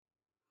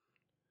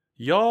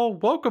Y'all,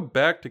 welcome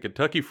back to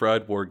Kentucky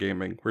Fried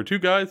Wargaming, where two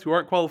guys who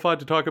aren't qualified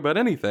to talk about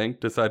anything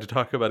decide to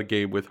talk about a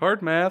game with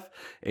hard math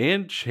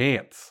and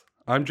chance.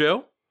 I'm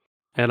Joe.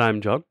 And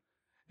I'm John.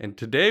 And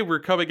today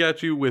we're coming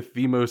at you with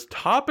the most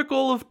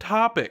topical of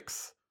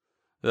topics.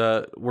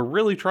 We're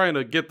really trying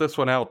to get this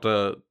one out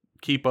to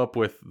keep up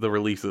with the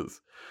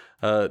releases.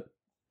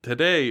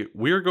 Today,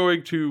 we're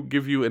going to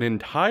give you an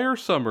entire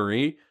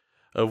summary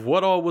of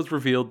what all was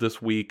revealed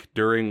this week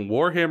during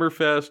Warhammer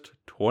Fest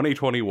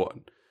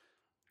 2021.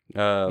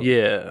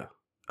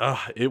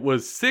 It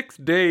was 6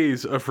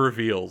 days of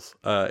reveals,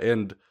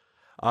 and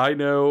I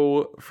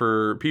know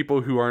for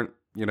people who aren't,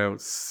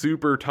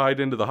 super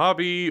tied into the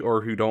hobby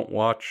or who don't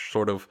watch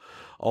sort of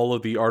all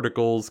of the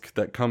articles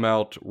that come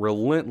out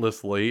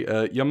relentlessly,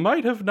 you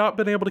might have not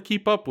been able to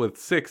keep up with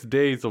 6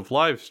 days of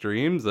live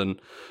streams and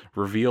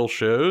reveal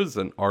shows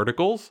and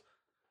articles.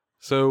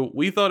 So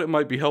we thought it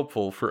might be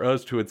helpful for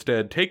us to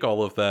instead take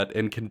all of that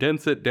and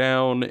condense it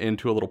down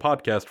into a little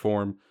podcast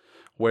form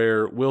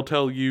where we'll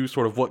tell you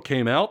sort of what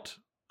came out.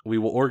 We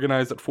will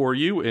organize it for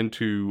you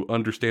into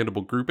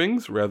understandable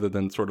groupings rather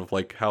than sort of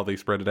like how they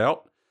spread it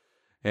out.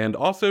 And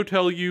also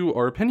tell you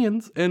our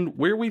opinions and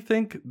where we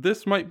think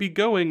this might be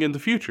going in the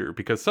future,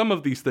 because some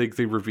of these things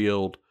they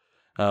revealed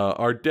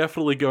are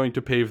definitely going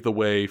to pave the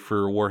way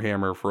for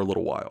Warhammer for a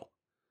little while.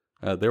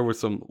 There were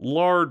some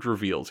large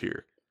reveals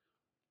here.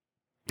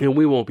 And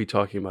we won't be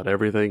talking about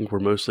everything. We're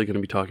mostly going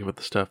to be talking about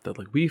the stuff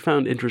that we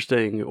found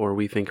interesting or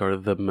we think are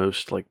the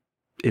most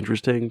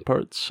interesting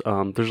parts.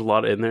 There's a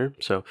lot in there.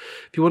 So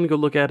if you want to go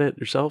look at it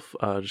yourself,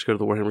 just go to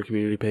the Warhammer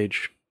community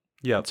page.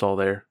 Yeah. It's all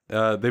there.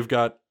 They've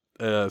got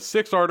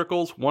 6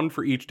 articles, one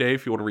for each day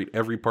if you want to read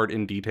every part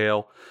in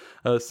detail.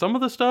 Some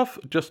of the stuff,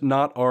 just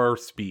not our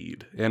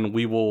speed, and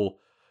we will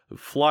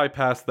fly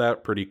past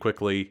that pretty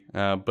quickly.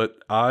 But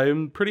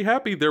I'm pretty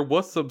happy there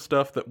was some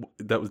stuff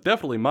that was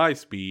definitely my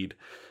speed,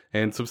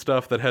 and some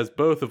stuff that has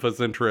both of us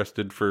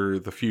interested for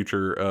the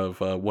future of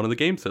one of the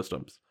game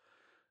systems,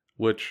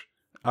 which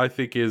I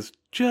think is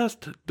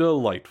just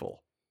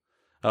delightful.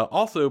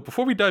 Also,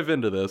 before we dive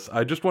into this,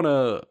 I just want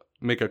to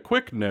make a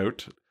quick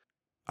note.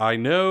 I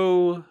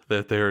know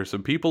that there are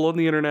some people on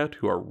the internet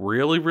who are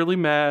really, really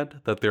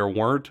mad that there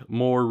weren't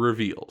more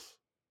reveals.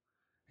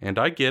 And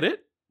I get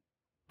it,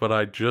 but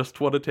I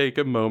just want to take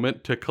a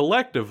moment to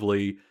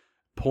collectively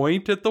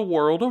point at the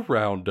world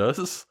around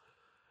us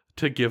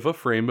to give a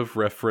frame of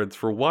reference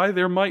for why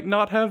there might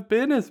not have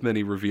been as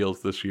many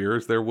reveals this year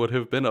as there would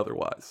have been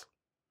otherwise.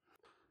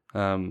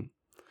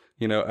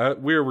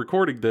 We're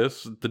recording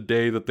this the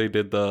day that they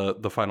did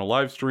the final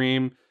live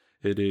stream.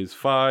 It is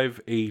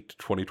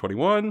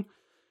 5/8/2021.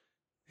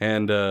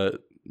 And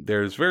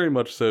there's very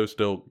much so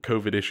still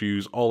COVID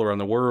issues all around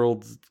the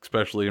world,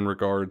 especially in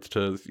regards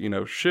to,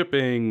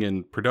 shipping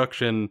and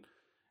production.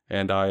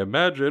 And I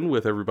imagine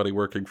with everybody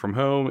working from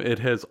home, it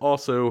has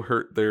also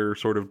hurt their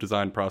sort of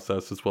design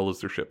process as well as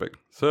their shipping.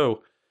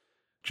 So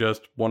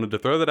just wanted to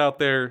throw that out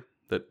there,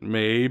 that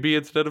maybe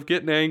instead of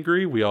getting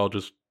angry, we all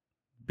just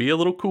be a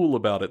little cool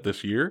about it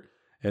this year.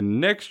 And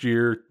next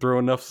year, throw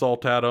enough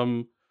salt at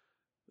them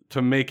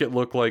to make it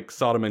look like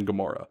Sodom and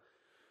Gomorrah.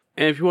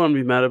 And if you want to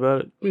be mad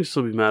about it, we can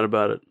still be mad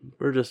about it.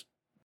 We're just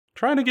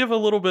trying to give a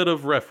little bit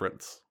of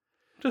reference.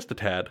 Just a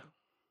tad.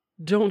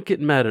 Don't get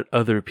mad at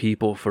other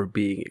people for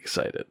being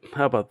excited.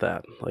 How about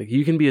that?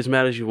 You can be as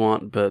mad as you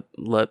want, but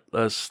let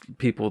us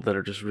people that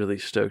are just really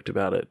stoked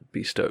about it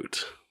be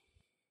stoked.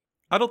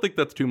 I don't think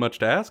that's too much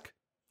to ask.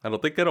 I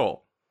don't think at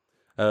all.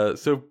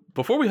 So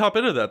before we hop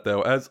into that,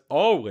 though, as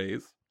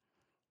always,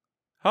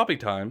 hobby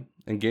time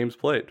and games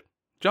played.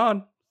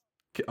 John,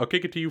 I'll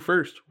kick it to you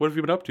first. What have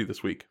you been up to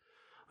this week?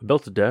 I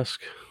built a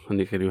desk, a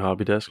new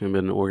hobby desk, and I've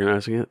been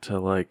organizing it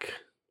to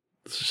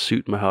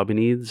suit my hobby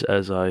needs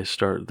as I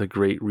start the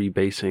great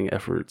rebasing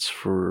efforts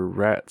for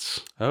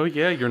rats. Oh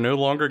yeah, you're no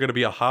longer going to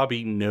be a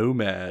hobby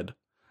nomad,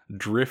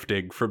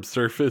 drifting from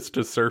surface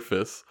to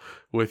surface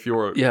with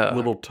your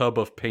little tub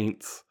of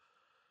paints.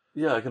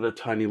 Yeah, I got a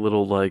tiny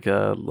little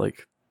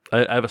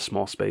I have a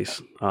small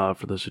space,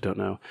 for those who don't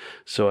know.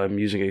 So I'm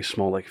using a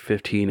small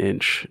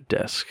 15-inch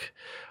desk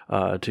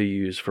to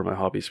use for my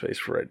hobby space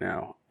for right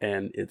now,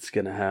 and it's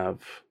gonna have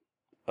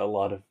a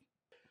lot of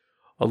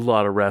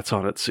rats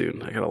on it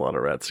soon. I got a lot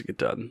of rats to get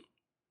done.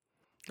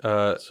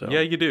 Yeah,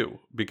 you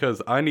do,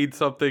 because I need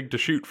something to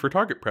shoot for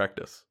target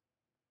practice.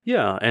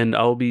 Yeah, and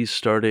I'll be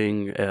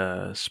starting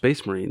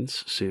Space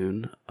Marines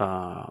soon.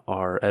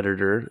 Our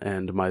editor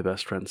and my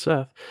best friend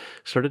Seth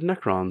started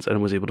Necrons and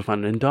was able to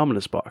find an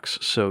Indominus box,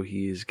 so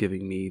he's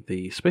giving me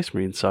the Space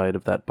Marine side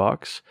of that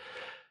box.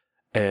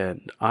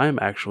 And I'm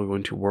actually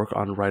going to work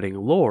on writing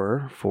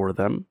lore for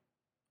them.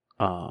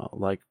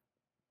 Gonna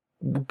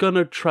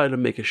try to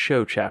make a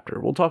show chapter.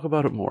 We'll talk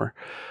about it more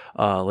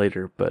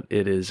later, but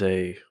it is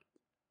a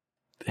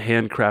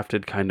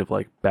handcrafted kind of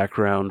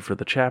background for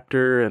the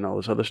chapter and all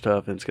this other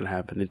stuff, and it's gonna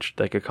have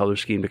a color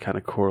scheme to kind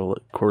of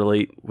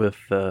correlate with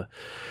the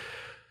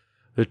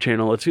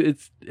channel. It's gonna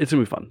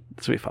be fun.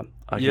 It's gonna be fun.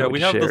 Yeah,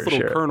 we have this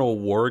little Colonel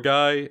War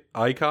Guy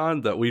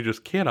icon that we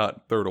just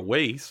cannot throw to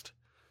waste.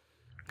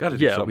 Gotta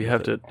do something. We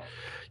have to.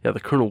 Yeah, the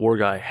Colonel War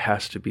guy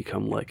has to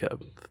become like a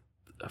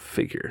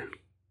figure.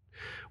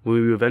 When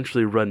we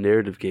eventually run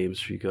narrative games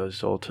for you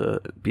guys all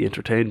to be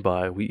entertained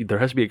by, there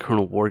has to be a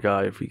Colonel War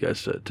guy for you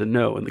guys to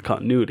know in the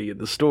continuity of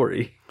the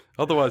story.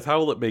 Otherwise, how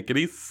will it make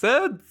any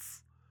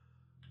sense?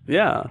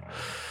 Yeah.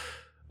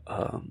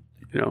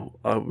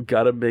 We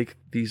gotta make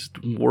these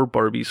war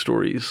Barbie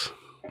stories.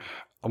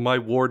 My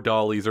war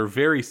dollies are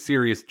very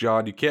serious,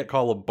 John. You can't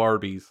call them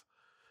Barbies.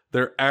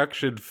 They're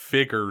action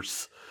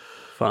figures.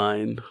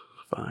 Fine,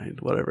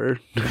 whatever.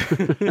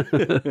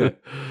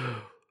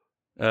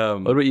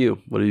 What about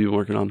you? What are you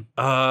working on?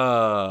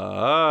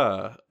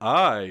 I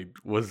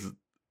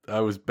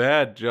was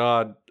bad,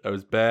 John. I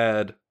was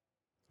bad.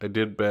 I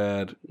did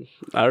bad.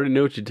 I already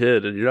know what you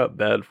did, and you're not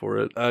bad for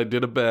it. I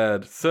did a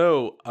bad.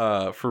 So,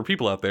 for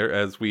people out there,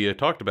 as we had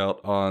talked about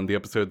on the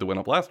episode that went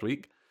up last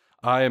week,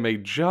 I am a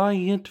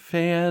giant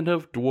fan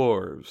of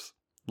dwarves.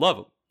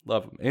 Love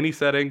them. Any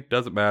setting,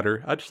 doesn't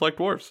matter. I just like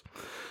dwarves.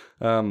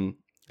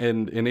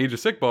 And in Age of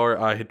Sigmar,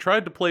 I had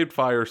tried to play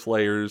Fire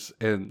Slayers,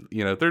 and,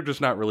 they're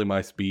just not really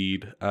my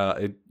speed.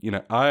 I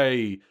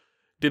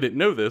didn't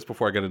know this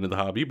before I got into the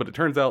hobby, but it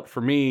turns out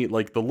for me,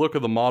 like, the look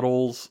of the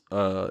models,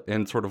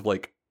 and sort of,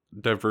 like,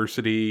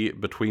 diversity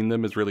between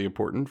them is really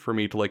important for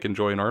me to, like,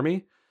 enjoy an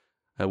army,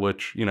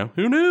 which,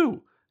 who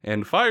knew?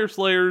 And Fire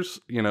Slayers,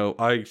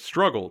 I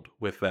struggled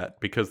with that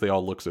because they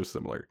all look so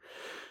similar.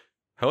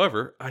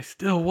 However, I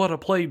still want to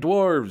play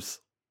dwarves.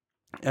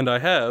 And I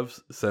have,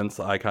 since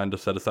I kind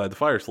of set aside the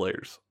Fire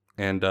Slayers.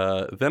 And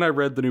then I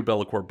read the new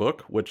Be'lakor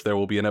book, which there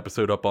will be an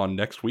episode up on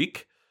next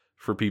week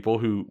for people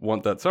who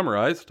want that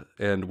summarized.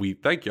 And we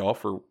thank y'all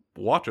for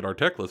watching our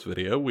tech list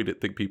video. We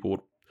didn't think people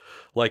would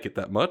like it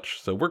that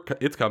much, so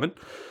it's coming.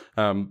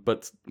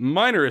 But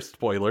minorest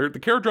spoiler, the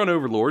Kharadron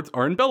Overlords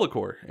are in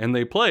Be'lakor, and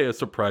they play a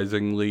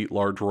surprisingly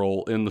large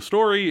role in the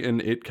story, and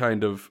it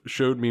kind of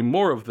showed me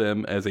more of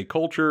them as a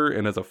culture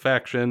and as a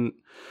faction.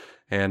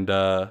 And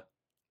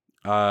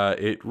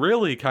it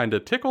really kind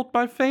of tickled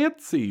my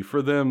fancy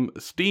for them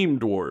steam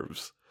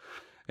dwarves.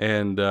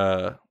 And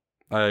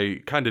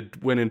I kind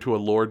of went into a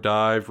lore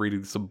dive,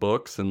 reading some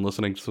books and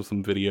listening to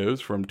some videos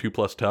from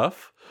 2+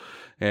 Tough.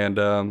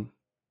 And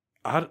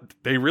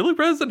they really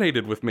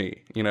resonated with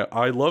me.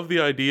 I love the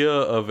idea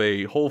of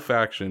a whole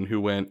faction who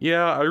went,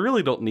 yeah, I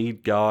really don't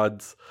need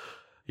gods.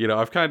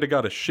 I've kind of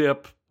got a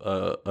ship,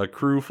 a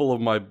crew full of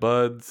my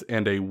buds,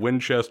 and a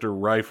Winchester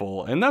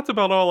rifle. And that's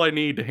about all I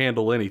need to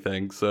handle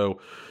anything.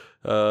 So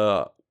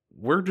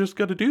we're just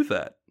going to do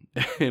that.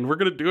 And we're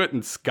going to do it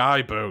in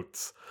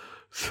skyboats.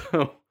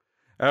 So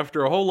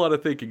after a whole lot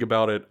of thinking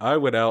about it, I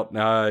went out and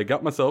I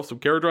got myself some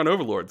Kharadron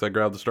Overlords. I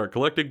grabbed the Start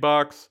Collecting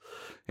box,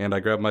 and I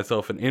grabbed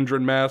myself an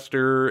Indran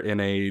Master in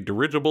a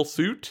dirigible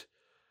suit.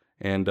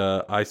 And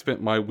I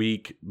spent my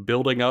week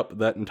building up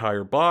that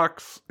entire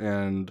box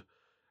and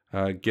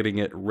getting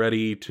it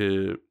ready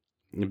to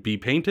be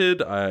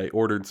painted. I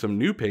ordered some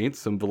new paints,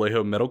 some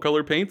Vallejo metal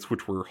color paints,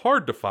 which were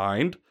hard to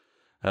find.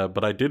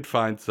 But I did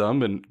find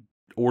some and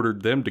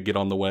ordered them to get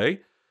on the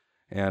way.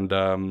 And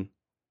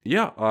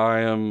I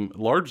am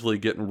largely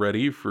getting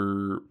ready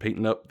for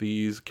painting up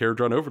these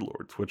Kharadron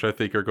Overlords, which I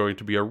think are going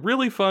to be a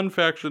really fun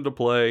faction to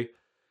play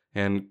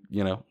and,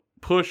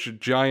 push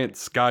giant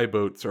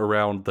skyboats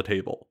around the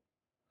table.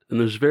 And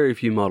there's very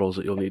few models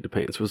that you'll need to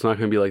paint. So it's not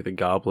going to be like the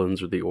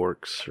goblins or the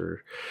orcs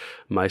or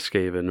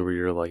Myskaven where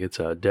you're like, it's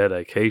a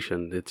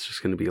dedication. It's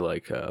just going to be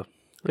like a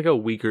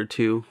week or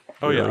two.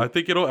 Oh, yeah. I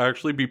think it'll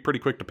actually be pretty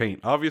quick to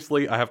paint.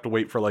 Obviously, I have to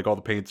wait for like all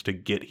the paints to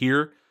get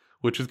here,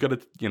 which is going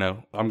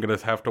to, I'm going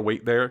to have to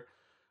wait there.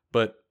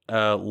 But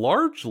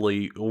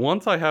largely,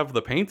 once I have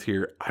the paints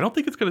here, I don't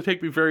think it's going to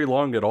take me very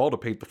long at all to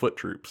paint the foot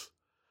troops.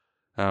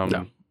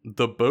 No.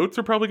 The boats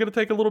are probably going to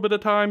take a little bit of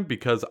time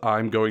because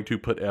I'm going to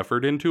put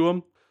effort into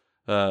them.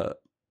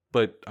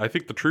 But I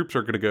think the troops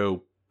are going to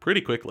go pretty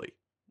quickly,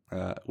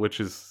 which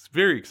is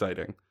very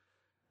exciting.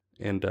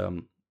 And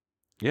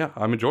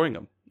I'm enjoying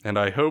them. And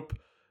I hope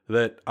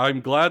that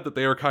I'm glad that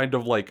they are kind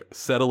of like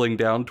settling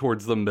down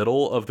towards the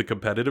middle of the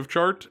competitive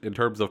chart in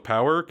terms of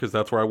power, because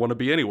that's where I want to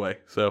be anyway.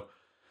 So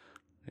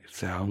it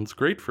sounds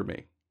great for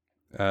me.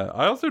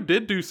 I also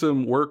did do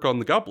some work on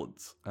the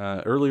goblins.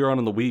 Earlier on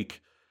in the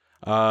week,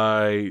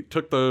 I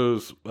took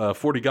those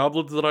 40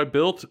 goblins that I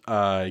built,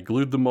 I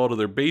glued them all to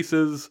their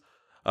bases,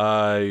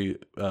 I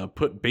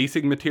put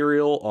basing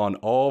material on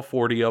all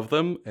 40 of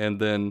them, and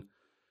then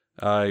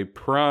I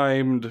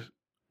primed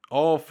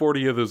all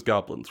 40 of those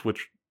goblins,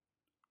 which,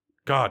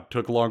 God,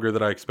 took longer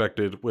than I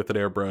expected with an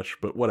airbrush,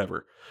 but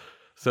whatever.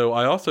 So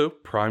I also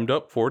primed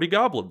up 40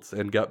 goblins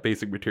and got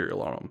basic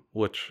material on them,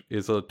 which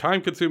is a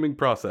time-consuming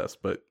process,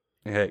 but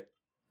hey.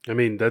 I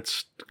mean,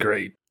 that's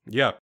great.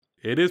 Yeah,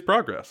 it is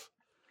progress.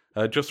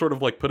 I just sort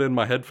of like put in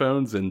my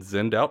headphones and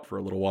zenned out for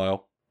a little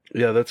while.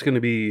 Yeah, that's going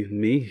to be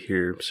me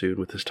here soon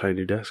with this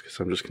tiny desk, because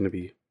I'm just going to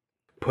be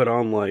put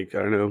on, like,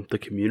 I don't know, the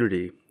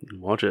community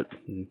and watch it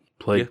and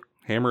play. Yeah,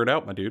 hammer it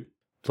out, my dude.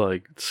 It's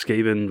like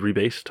Skaven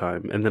rebase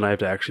time, and then I have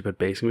to actually put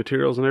basing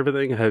materials and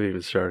everything. I haven't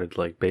even started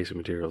like basing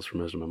materials for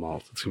most of my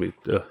models. It's gonna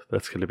be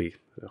that's gonna be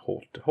the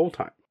whole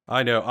time.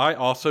 I know. I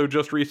also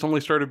just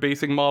recently started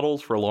basing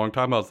models. For a long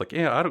time, I was like,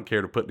 yeah, I don't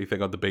care to put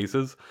anything on the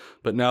bases.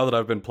 But now that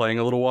I've been playing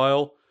a little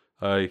while,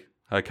 I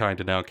kind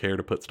of now care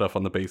to put stuff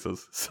on the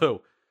bases.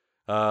 So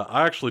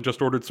I actually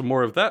just ordered some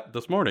more of that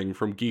this morning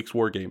from Geeks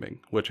Wargaming,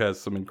 which has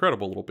some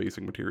incredible little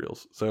basing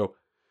materials. So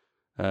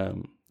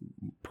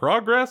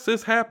progress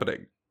is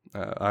happening.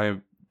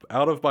 I'm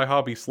out of my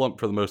hobby slump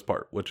for the most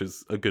part, which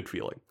is a good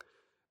feeling.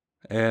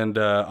 And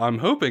I'm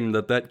hoping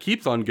that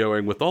keeps on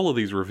going with all of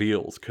these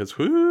reveals, because,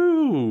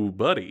 whoo,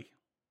 buddy,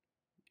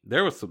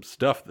 there was some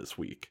stuff this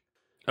week.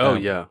 Oh,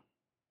 yeah.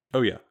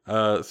 Oh, yeah.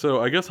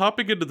 So I guess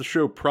hopping into the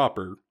show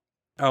proper,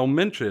 I'll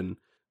mention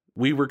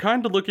we were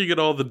kind of looking at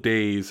all the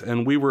days,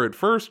 and we were at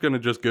first going to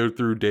just go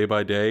through day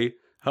by day.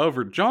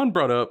 However, John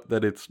brought up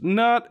that it's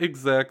not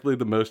exactly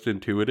the most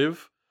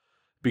intuitive,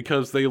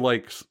 because they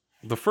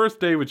the first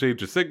day was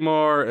Age of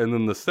Sigmar, and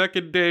then the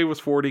second day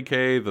was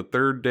 40k, the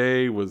third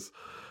day was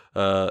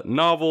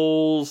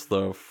novels,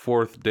 the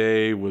fourth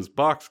day was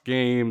box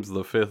games,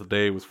 the fifth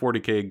day was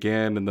 40k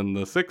again, and then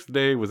the sixth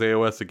day was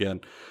AOS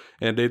again.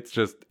 And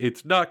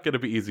it's not going to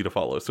be easy to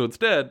follow. So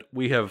instead,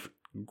 we have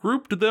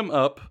grouped them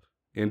up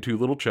into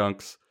little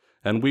chunks,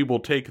 and we will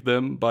take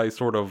them by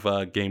sort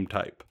of game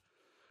type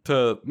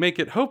to make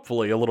it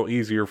hopefully a little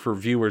easier for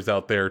viewers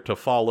out there to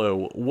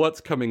follow what's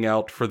coming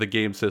out for the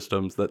game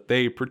systems that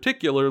they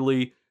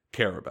particularly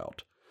care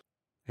about.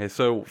 And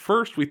so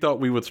first we thought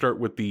we would start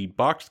with the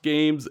box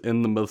games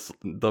and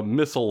the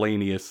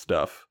miscellaneous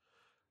stuff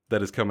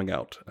that is coming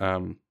out.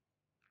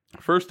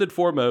 First and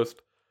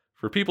foremost,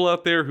 for people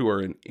out there who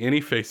are in any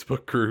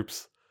Facebook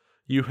groups,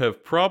 you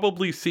have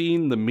probably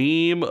seen the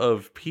meme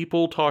of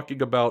people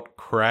talking about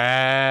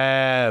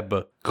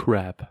crab.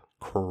 Crab.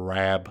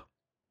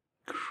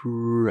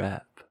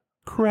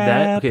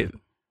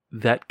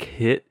 That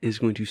kit is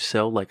going to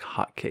sell like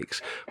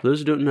hotcakes. For those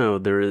who don't know,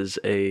 there is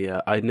a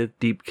Idoneth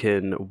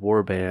Deepkin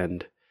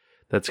warband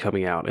that's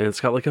coming out, and it's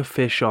got like a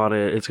fish on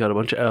it. It's got a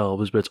bunch of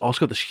elves, but it's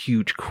also got this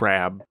huge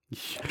crab,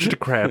 just a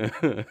crab.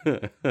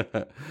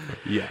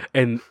 Yeah,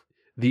 and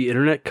the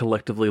internet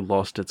collectively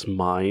lost its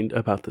mind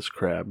about this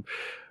crab.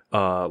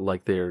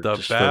 Like they're the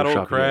just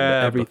battle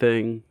crab,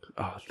 everything.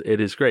 Oh,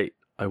 it is great.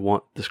 I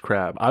want this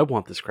crab.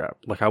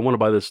 Like, I want to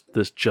buy this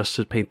just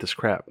to paint this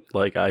crab.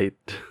 Like,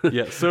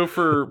 Yeah, so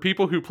for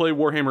people who play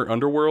Warhammer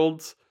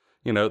Underworlds,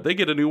 they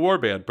get a new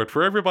warband. But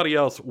for everybody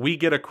else, we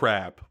get a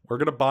crab. We're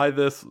going to buy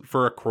this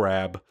for a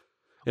crab.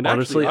 And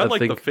honestly, I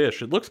like the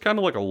fish. It looks kind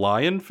of like a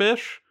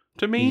lionfish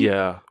to me.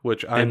 Yeah.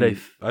 Which I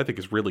think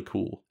is really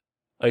cool.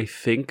 I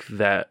think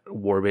that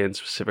warband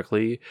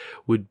specifically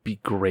would be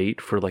great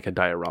for like a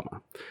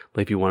diorama.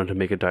 Like if you wanted to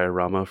make a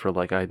diorama for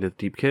like Idoneth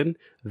Deepkin,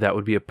 that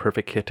would be a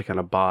perfect kit to kind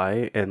of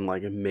buy and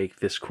like make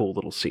this cool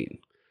little scene.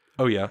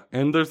 Oh yeah,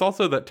 and there's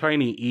also that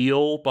tiny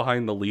eel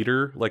behind the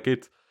leader. Like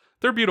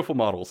they're beautiful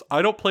models.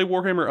 I don't play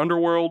Warhammer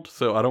Underworld,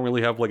 so I don't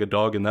really have like a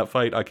dog in that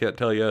fight. I can't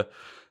tell you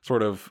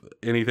sort of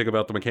anything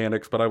about the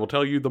mechanics, but I will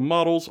tell you the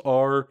models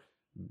are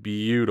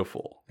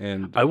beautiful.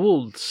 And I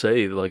will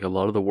say, like, a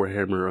lot of the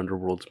Warhammer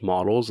Underworld's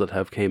models that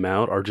have came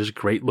out are just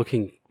great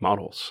looking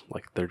models.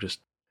 Like, they're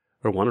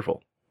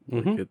wonderful.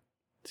 Mm-hmm. Like,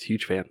 it's a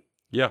huge fan.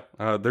 Yeah,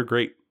 they're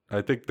great.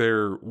 I think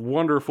they're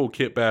wonderful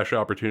kit bash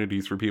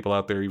opportunities for people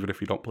out there, even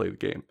if you don't play the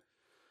game.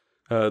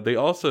 They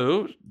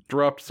also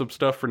dropped some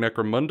stuff for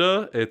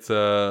Necromunda. It's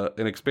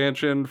an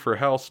expansion for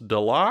House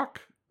Delac,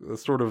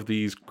 sort of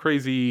these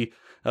crazy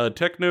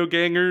techno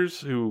gangers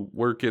who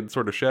work in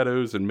sort of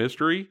shadows and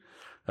mystery.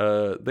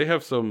 They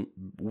have some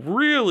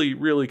really,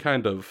 really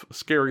kind of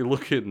scary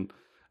looking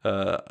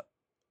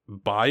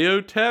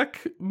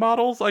biotech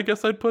models, I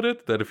guess I'd put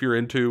it, that if you're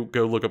into,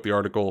 go look up the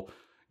article.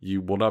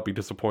 You will not be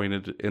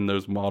disappointed in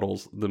those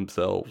models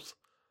themselves.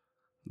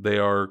 They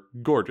are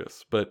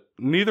gorgeous, but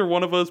neither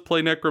one of us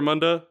play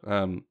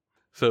Necromunda,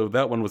 so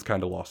that one was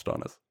kind of lost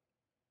on us.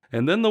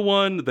 And then the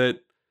one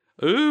that,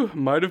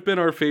 might have been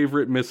our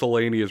favorite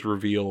miscellaneous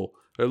reveal,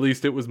 or at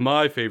least it was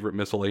my favorite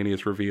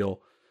miscellaneous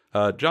reveal.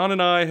 John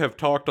and I have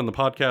talked on the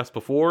podcast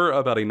before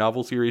about a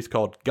novel series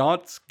called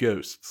Gaunt's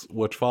Ghosts,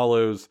 which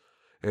follows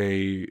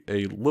a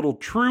little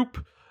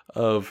troop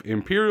of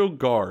Imperial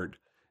Guard.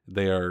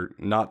 They are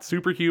not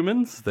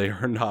superhumans. They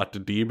are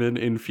not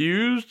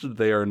demon-infused.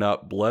 They are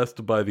not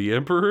blessed by the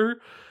Emperor.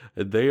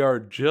 They are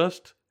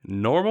just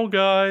normal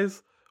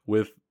guys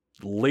with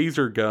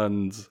laser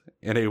guns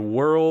in a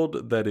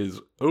world that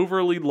is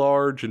overly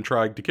large and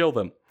trying to kill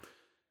them.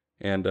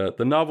 And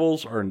the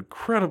novels are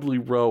incredibly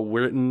well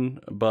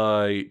written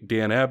by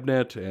Dan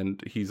Abnett,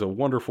 and he's a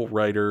wonderful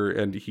writer,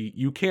 and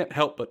you can't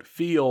help but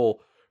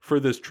feel for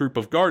this troop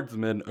of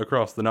guardsmen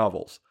across the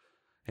novels.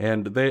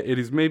 And it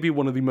is maybe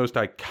one of the most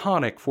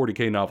iconic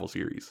 40k novel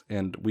series,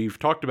 and we've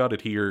talked about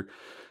it here,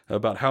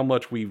 about how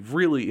much we've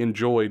really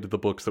enjoyed the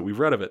books that we've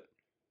read of it.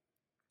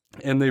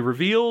 And they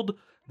revealed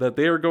that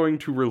they are going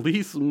to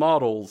release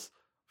models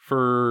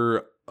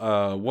for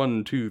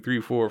 1, 2,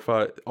 3, 4,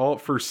 5, all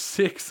for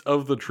 6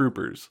 of the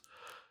troopers,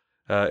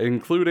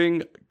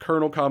 including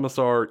Colonel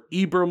Commissar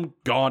Ibram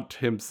Gaunt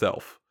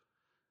himself.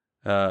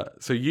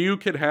 So you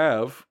could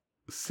have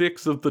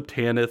 6 of the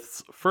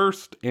Tanith's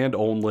first and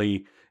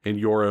only in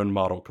your own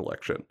model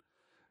collection.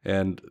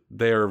 And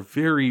they are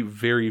very,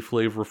 very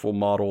flavorful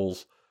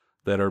models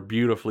that are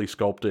beautifully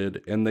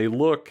sculpted, and they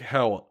look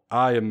how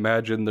I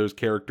imagine those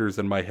characters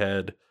in my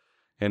head.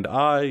 And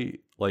I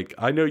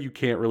know you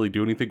can't really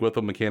do anything with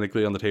them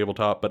mechanically on the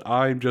tabletop, but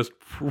I'm just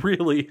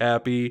really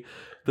happy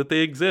that they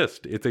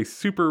exist. It's a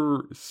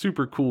super,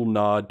 super cool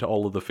nod to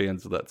all of the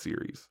fans of that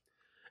series.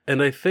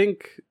 And I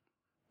think,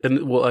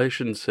 I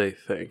shouldn't say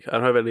think. I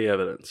don't have any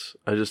evidence.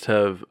 I just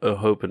have a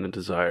hope and a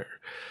desire.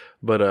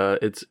 But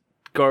it's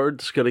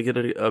Guard's gonna get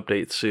an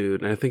update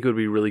soon, and I think it would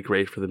be really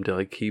great for them to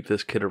like keep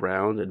this kid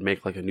around and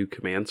make like a new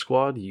command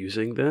squad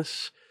using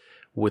this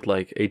with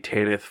like a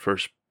Tanith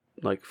first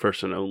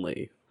and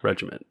only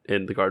regiment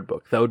in the Guard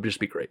book. That would just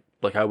be great.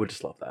 Like I would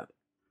just love that.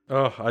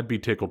 Oh, I'd be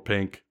tickled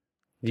pink.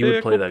 You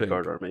would play that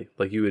Guard army.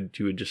 Like you would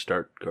just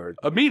start Guard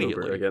immediately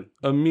over again.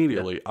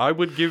 Immediately. Yeah. I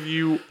would give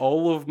you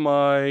all of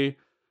my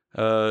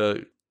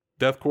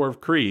Death Korps of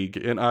Krieg,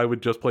 and I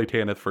would just play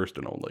Tanith first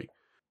and only.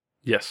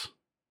 Yes.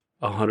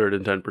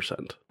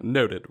 110%.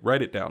 Noted.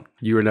 Write it down.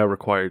 You are now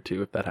required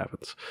to if that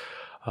happens.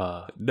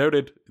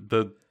 Noted.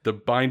 The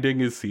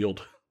binding is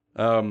sealed.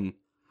 Yeah,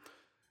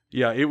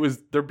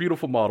 they're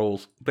beautiful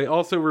models. They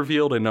also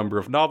revealed a number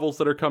of novels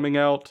that are coming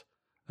out,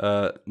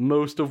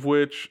 most of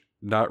which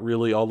not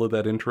really all of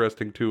that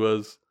interesting to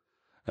us.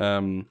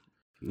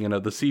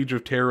 The Siege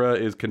of Terra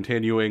is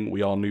continuing.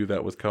 We all knew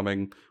that was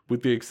coming,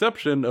 with the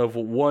exception of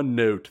one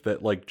note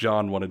that like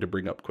John wanted to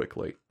bring up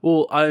quickly.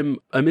 Well, I'm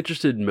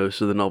interested in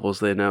most of the novels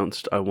they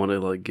announced. I want to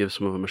like give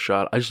some of them a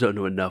shot. I just don't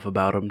know enough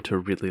about them to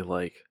really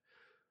like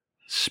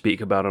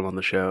speak about them on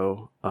the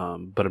show.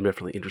 But I'm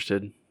definitely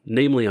interested.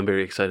 Namely, I'm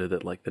very excited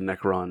that like the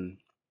Necron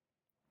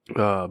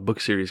book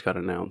series got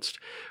announced,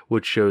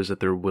 which shows that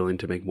they're willing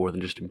to make more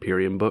than just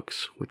Imperium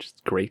books, which is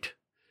great.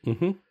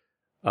 Mm-hmm.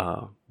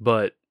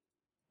 But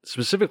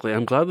specifically,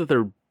 I'm glad that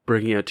they're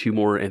bringing out 2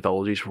 more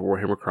anthologies for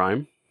Warhammer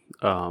Crime,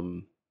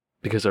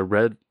 because I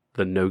read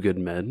the No Good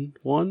Men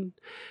one,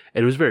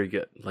 and it was very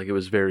good. Like it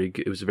was a very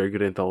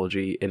good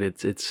anthology, and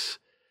it's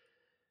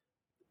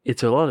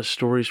a lot of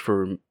stories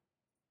for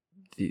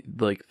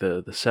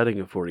the setting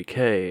of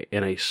 40K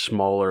in a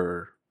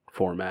smaller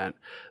format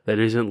that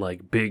isn't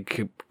like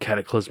big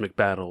cataclysmic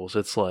battles.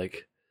 It's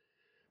like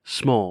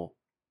small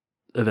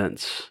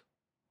events,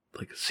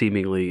 like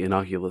seemingly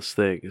innocuous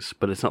things,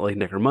 but it's not like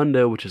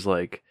Necromunda, which is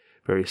like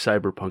very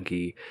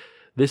cyberpunky.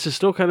 This is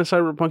still kind of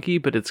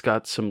cyberpunky, but it's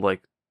got some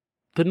like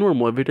the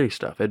normal everyday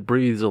stuff. It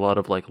breathes a lot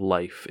of like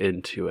life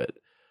into it,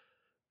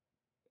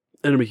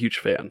 and I'm a huge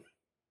fan.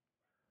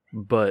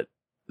 But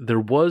there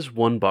was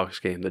one box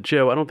game that,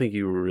 Joe, I don't think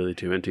you were really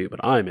too into,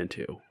 but I'm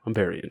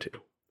very into.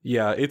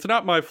 Yeah, it's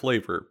not my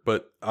flavor,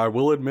 but I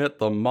will admit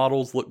the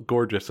models look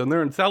gorgeous, and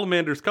they're in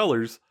Salamander's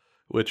colors,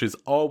 which is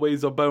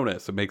always a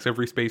bonus. It makes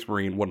every Space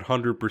Marine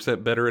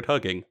 100% better at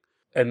hugging.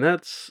 And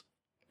that's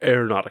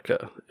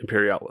Aeronautica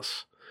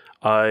Imperialis.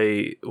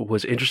 I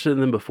was interested in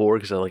them before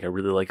because I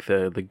really like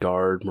the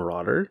Guard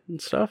Marauder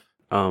and stuff.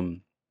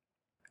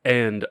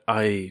 And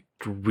I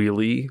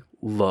really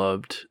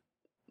loved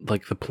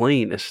like the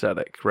plane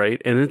aesthetic,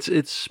 right? And it's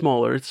a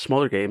smaller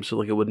game, so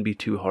like it wouldn't be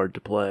too hard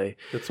to play.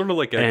 It's sort of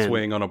like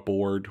X-Wing on a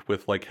board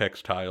with like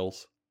hex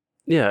tiles.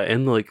 Yeah,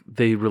 and like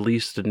they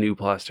released a new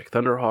plastic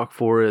Thunderhawk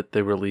for it.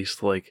 They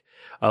released like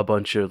a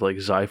bunch of like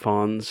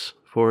Xiphons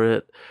for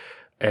it,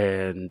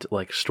 and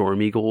like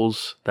Storm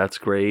Eagles. That's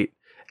great.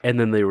 And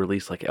then they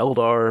released like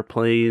Eldar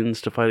planes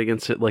to fight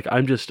against it. Like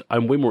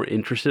I'm way more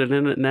interested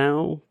in it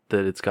now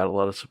that it's got a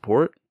lot of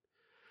support.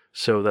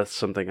 So that's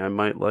something I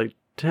might like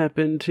tap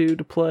into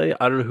to play.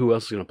 I don't know who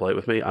else is going to play it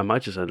with me. I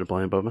might just end up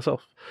playing by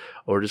myself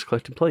or just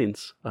collecting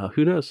planes.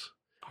 Who knows?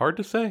 Hard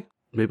to say.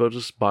 Maybe I'll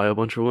just buy a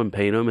bunch of them and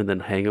paint them and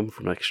then hang them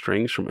from like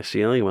strings from my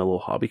ceiling in my little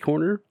hobby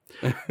corner.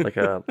 Like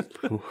a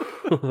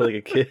like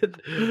a kid.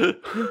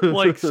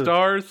 Like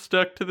stars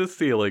stuck to the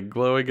ceiling,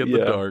 glowing in the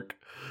dark.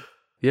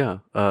 Yeah.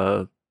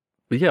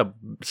 But yeah,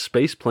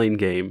 space plane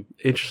game.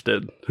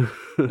 Interested.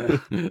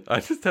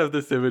 I just have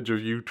this image of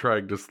you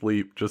trying to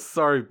sleep. Just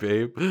sorry,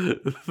 babe.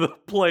 The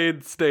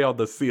planes stay on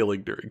the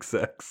ceiling during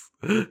sex.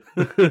 No,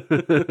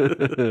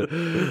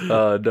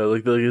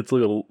 like it's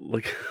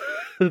like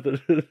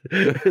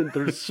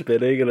they're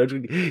spinning and I'm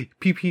just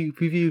pew pew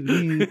pew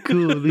pew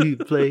cool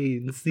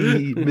planes,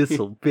 see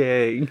missile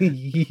bang.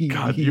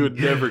 God, you would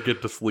never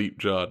get to sleep,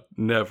 John.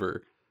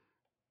 Never.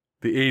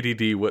 The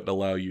ADD wouldn't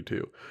allow you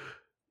to.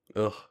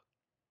 Ugh.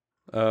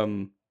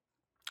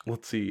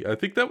 Let's see. I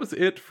think that was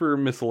it for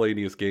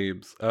miscellaneous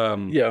games.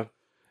 Yeah.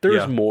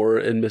 There's more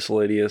in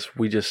miscellaneous.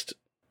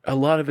 A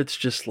lot of it's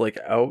just like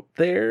out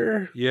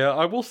there. Yeah,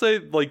 I will say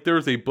like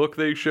there's a book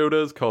they showed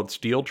us called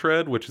Steel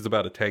Tread, which is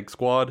about a tank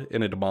squad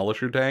in a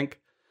demolisher tank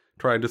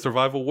trying to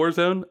survive a war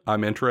zone.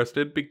 I'm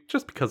interested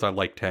just because I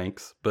like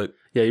tanks, but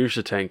yeah, you're just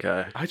a tank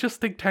guy. I just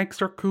think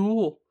tanks are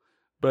cool,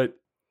 but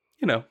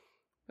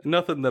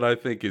nothing that I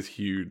think is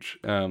huge.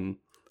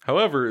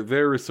 However,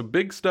 there is some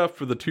big stuff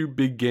for the 2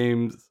 big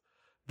games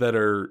that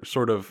are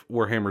sort of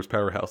Warhammer's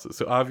powerhouses.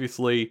 So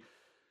obviously,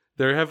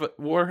 There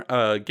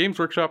have Games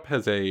Workshop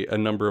has a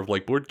number of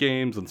like board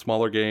games and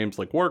smaller games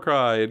like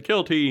Warcry and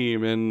Kill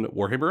Team and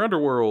Warhammer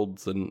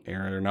Underworlds and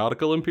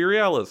Aeronautical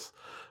Imperialis.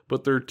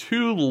 But their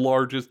two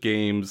largest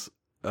games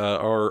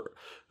are,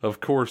 of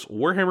course,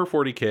 Warhammer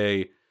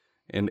 40k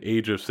and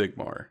Age of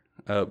Sigmar,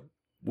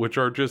 which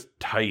are just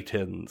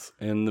titans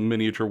in the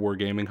miniature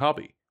wargaming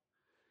hobby.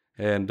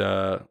 And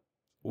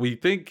we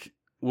think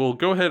we'll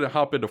go ahead and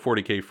hop into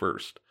 40k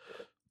first.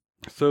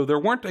 So there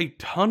weren't a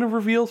ton of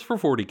reveals for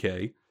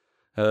 40k.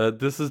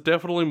 This is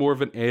definitely more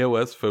of an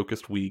AOS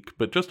focused week,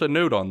 but just a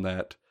note on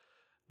that.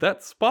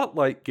 That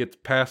spotlight gets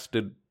passed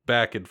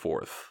back and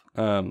forth.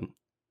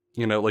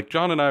 Like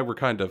John and I were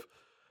kind of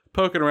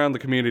poking around the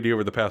community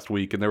over the past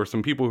week, and there were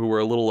some people who were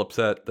a little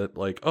upset that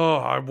like, oh,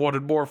 I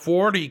wanted more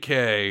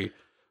 40k.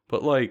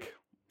 But like,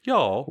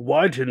 y'all.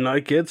 Why didn't I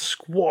get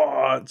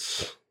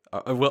squats?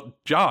 Well,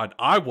 John,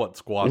 I want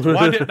squats.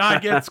 Why didn't I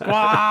get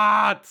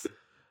squats?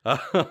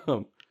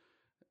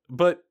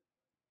 But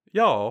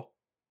y'all,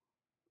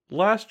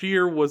 last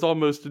year was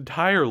almost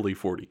entirely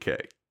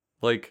 40k.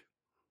 Like,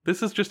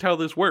 this is just how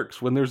this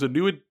works. When there's a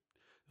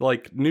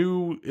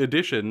new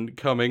edition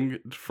coming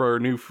for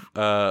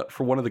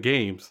for one of the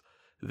games,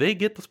 they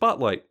get the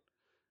spotlight.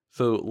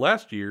 So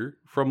last year,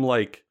 from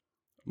like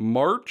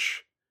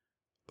March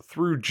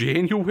through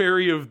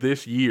January of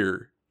this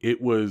year,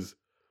 it was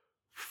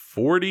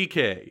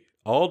 40k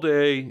all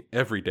day,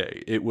 every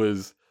day. It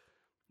was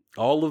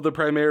all of the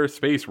Primaris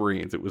Space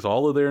Marines. It was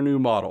all of their new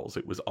models.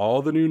 It was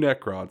all the new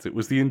Necrons. It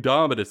was the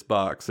Indomitus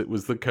box. It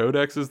was the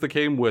codexes that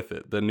came with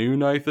it. The new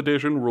 9th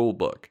edition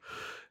rulebook.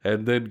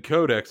 And then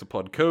codex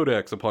upon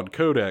codex upon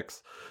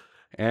codex.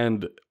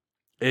 And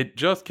it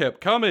just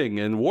kept coming.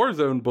 And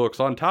Warzone books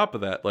on top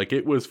of that. Like,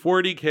 it was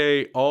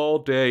 40k all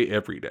day,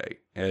 every day.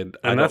 And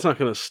that's not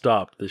going to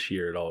stop this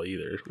year at all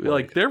either.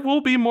 Like, there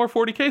will be more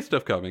 40k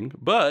stuff coming.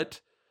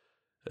 But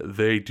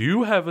they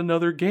do have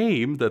another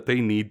game that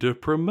they need to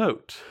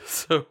promote.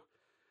 So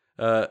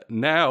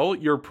now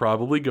you're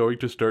probably going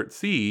to start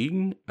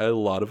seeing a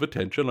lot of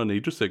attention on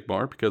Age of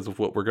Sigmar because of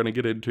what we're going to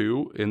get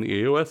into in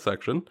the AOS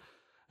section.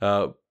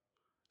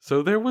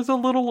 So there was a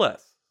little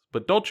less.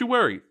 But don't you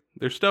worry.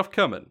 There's stuff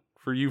coming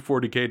for you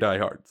 40k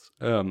diehards.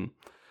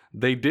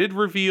 They did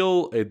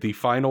reveal the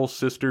final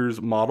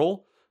Sisters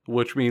model,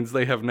 which means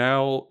they have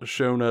now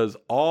shown us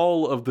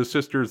all of the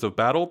Sisters of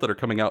Battle that are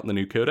coming out in the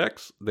new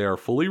codex. They are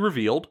fully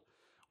revealed.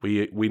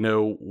 We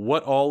know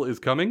what all is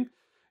coming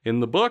in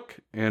the book,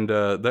 and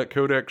that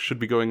codex should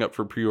be going up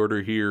for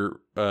pre-order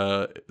here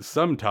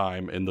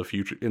sometime in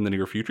the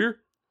near future,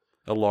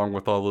 along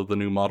with all of the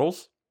new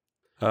models.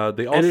 And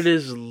it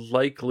is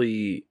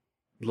likely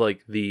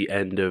like the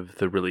end of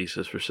the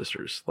releases for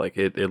Sisters. Like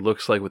it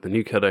looks like with the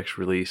new codex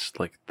release,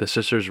 like the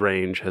Sisters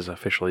range has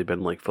officially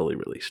been like fully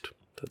released.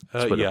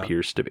 That's what it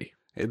appears to be.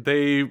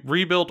 They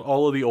rebuilt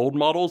all of the old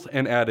models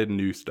and added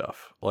new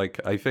stuff. Like,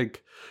 I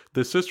think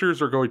the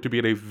Sisters are going to be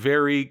in a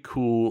very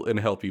cool and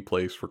healthy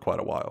place for quite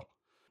a while.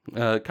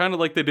 Kind of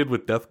like they did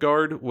with Death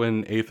Guard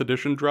when 8th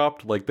edition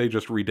dropped. Like, they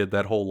just redid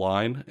that whole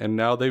line, and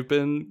now they've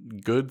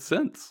been good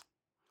since.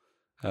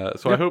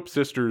 I hope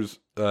Sisters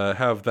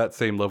have that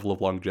same level of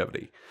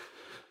longevity.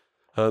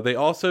 They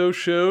also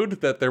showed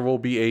that there will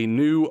be a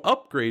new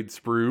upgrade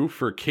sprue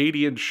for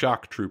Cadian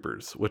Shock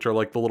Troopers, which are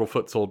like the little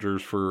foot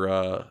soldiers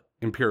for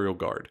Imperial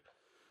Guard,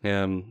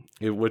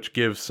 which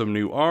gives some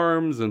new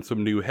arms and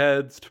some new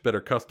heads to better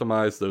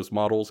customize those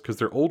models because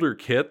they're older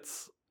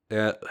kits.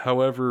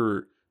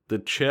 However, the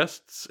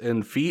chests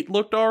and feet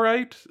looked all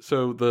right,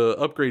 so the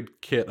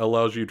upgrade kit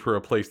allows you to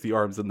replace the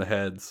arms and the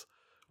heads,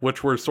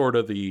 which were sort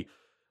of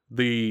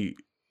the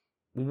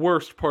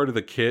worst part of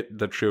the kit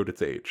that showed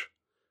its age.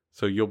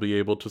 So you'll be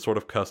able to sort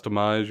of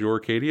customize your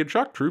Cadian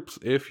Shock Troops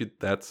if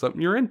that's something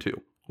you're into,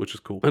 which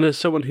is cool. And as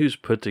someone who's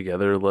put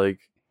together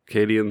like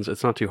Cadians,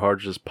 it's not too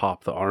hard to just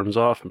pop the arms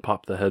off and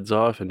pop the heads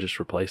off and just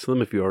replace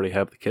them if you already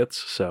have the kits.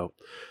 So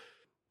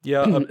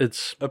yeah,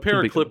 it's a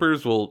pair of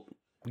clippers will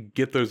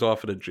get those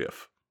off in a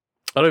jiff.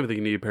 I don't even think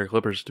you need a pair of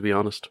clippers, to be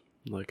honest.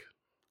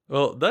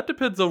 Well, that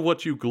depends on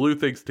what you glue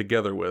things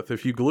together with.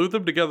 If you glue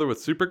them together with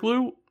super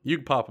glue, you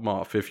can pop them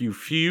off. If you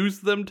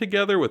fuse them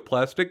together with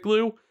plastic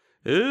glue,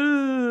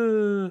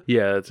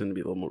 yeah, it's going to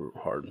be a little more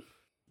hard.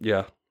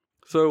 Yeah.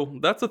 So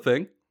that's a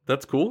thing.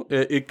 That's cool.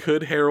 It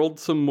could herald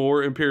some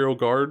more Imperial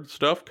Guard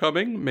stuff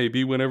coming,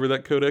 maybe whenever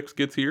that codex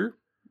gets here.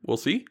 We'll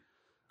see.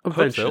 I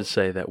venture to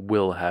say that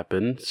will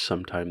happen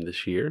sometime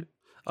this year.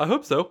 I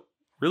hope so.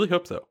 Really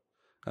hope so.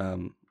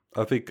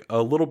 I think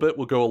a little bit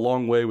will go a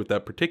long way with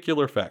that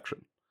particular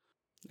faction.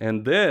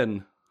 And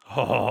then,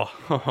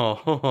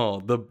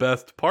 the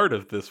best part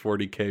of this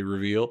 40k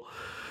reveal.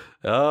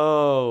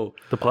 Oh.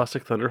 The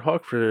Plastic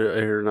Thunderhawk for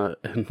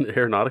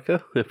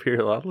Aeronautica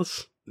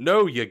Imperialis?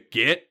 No, you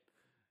get.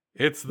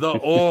 It's the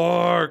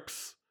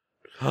orcs.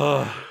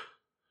 Hot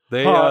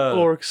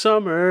Orc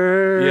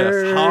Summer.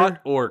 Yes, Hot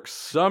Orc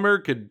Summer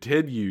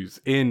continues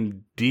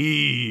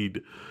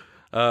indeed.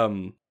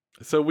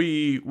 So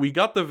we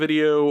got the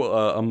video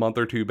a month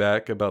or two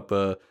back about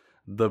the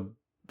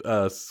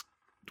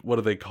what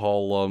do they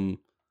call them?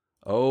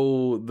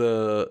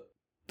 the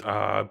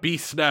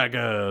beast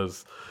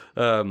snagas,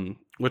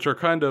 which are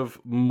kind of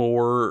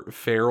more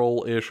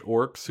feral-ish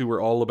orcs who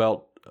are all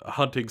about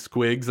hunting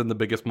squigs and the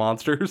biggest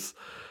monsters.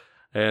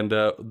 And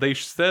they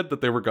said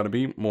that there were going to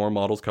be more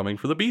models coming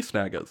for the beast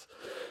snagas.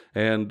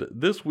 And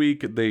this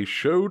week they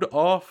showed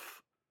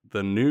off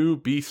the new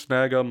beast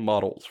snaga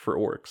models for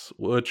orcs,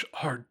 which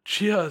are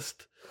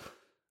just,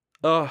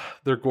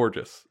 they're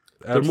gorgeous.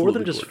 They're more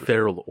than just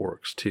feral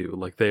orcs, too.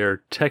 Like, they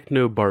are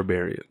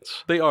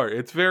techno-barbarians. They are.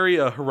 It's very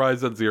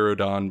Horizon Zero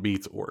Dawn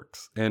meets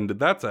orcs. And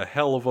that's a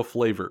hell of a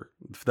flavor.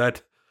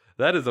 That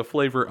is a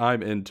flavor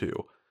I'm into.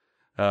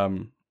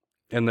 And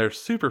they're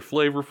super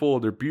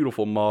flavorful. They're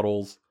beautiful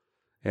models.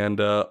 And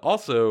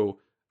also,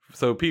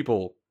 so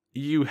people,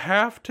 you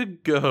have to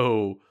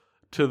go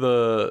to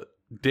the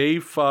day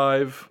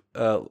 5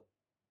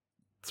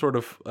 sort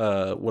of,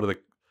 what are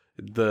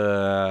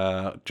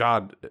the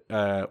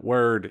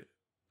word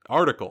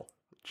article.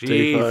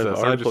 Jesus,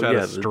 I just had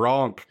a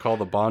stronk called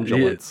the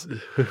Bondulance.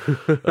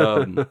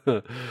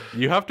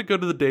 You have to go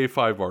to the day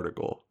 5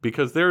 article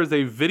because there is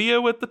a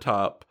video at the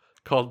top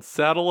called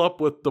Saddle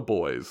Up with the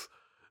Boys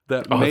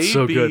that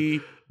may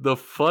be the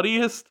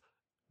funniest,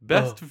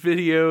 best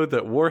video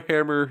that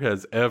Warhammer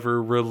has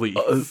ever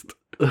released.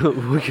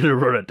 We're gonna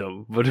run it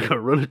down. We're gonna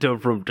run it down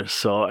from the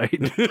side.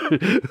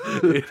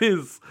 It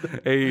is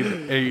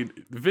a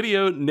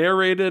video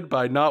narrated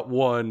by not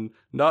 1,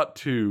 not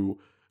 2,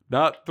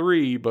 not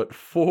 3, but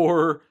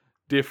 4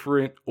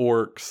 different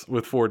orcs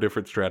with 4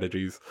 different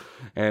strategies,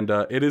 and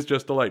it is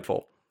just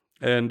delightful.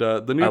 And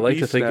the new I like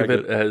to think of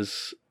it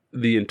as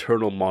the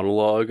internal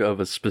monologue of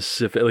a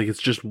specific, like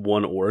it's just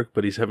one orc,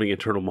 but he's having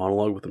internal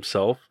monologue with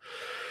himself.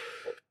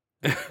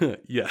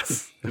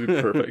 Yes.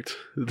 Perfect.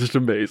 Just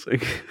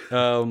amazing.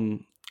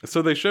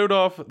 So they showed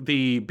off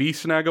the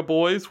Beast Snaga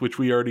boys, which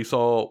we already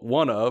saw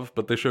one of,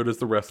 but they showed us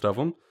the rest of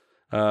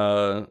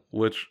them.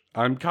 Which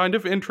I'm kind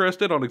of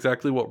interested on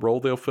exactly what role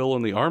they'll fill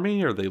in the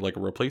army. Are they like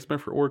a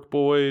replacement for orc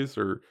boys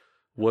or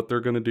what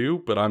they're going to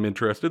do? But I'm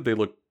interested. They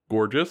look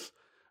gorgeous.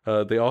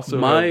 They also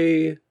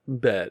My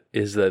bet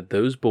is that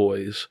those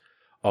boys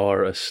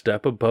are a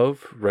step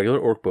above regular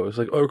orc boys.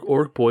 Like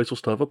orc boys will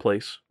still have a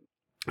place.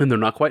 And they're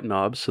not quite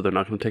knobs, so they're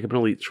not going to take up an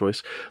elite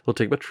choice. They'll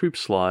take up a troop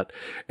slot,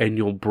 and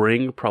you'll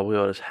bring probably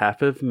about as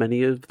half as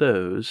many of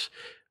those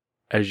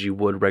as you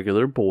would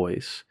regular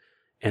boys,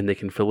 and they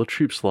can fill a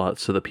troop slot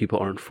so that people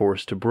aren't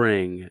forced to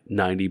bring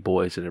 90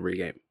 boys in every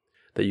game.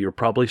 That you'll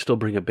probably still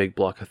bring a big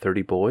block of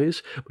 30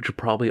 boys, but you'll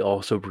probably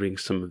also bring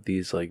some of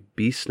these like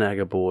Beast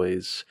Snaga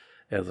boys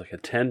as like a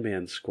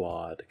 10-man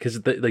squad,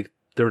 because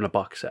they're in a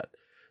box set,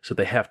 so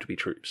they have to be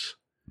troops.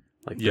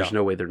 Like there's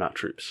no way they're not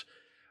troops.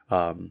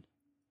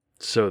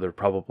 So they're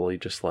probably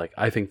just like,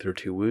 I think they're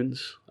 2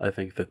 wounds. I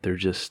think that they're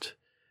just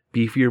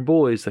beefier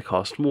boys that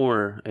cost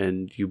more,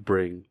 and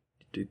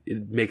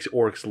it makes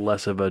orcs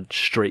less of a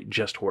straight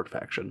just horde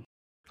faction.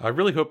 I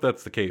really hope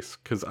that's the case,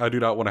 because I do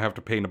not want to have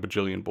to paint a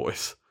bajillion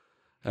boys.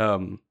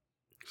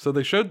 So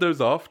they showed those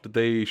off.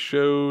 They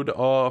showed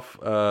off,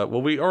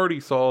 we already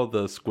saw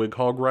the Squig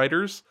Hog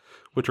Riders,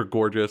 which are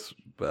gorgeous,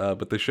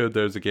 but they showed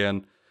those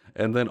again.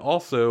 And then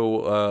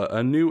also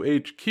a new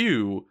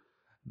HQ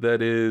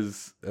that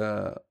is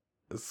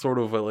sort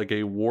of like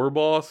a war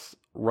boss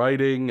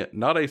riding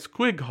not a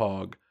squig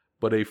hog,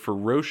 but a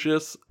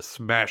ferocious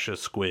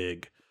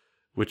smash-a-squig,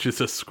 which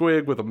is a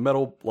squig with a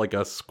metal, like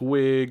a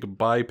squig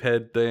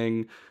biped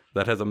thing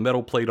that has a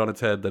metal plate on its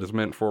head that is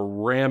meant for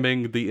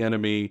ramming the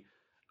enemy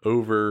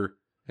over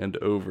and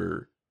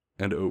over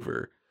and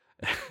over.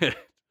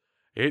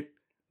 It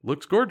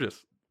looks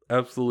gorgeous.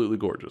 Absolutely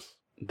gorgeous.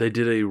 They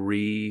did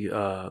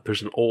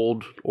there's an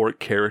old orc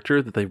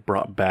character that they've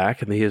brought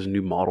back, and he has a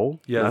new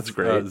model. Yeah, that's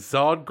great.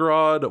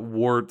 Zodgrod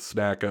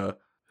Wartsnaka,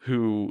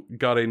 who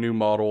got a new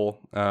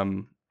model.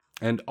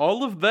 And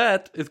all of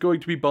that is going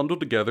to be bundled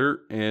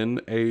together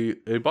in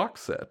a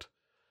box set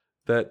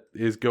that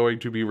is going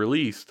to be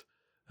released,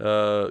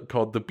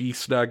 called the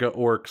Beast Snaga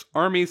Orcs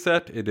Army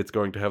Set, and it's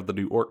going to have the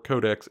new Orc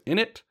Codex in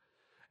it,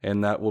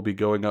 and that will be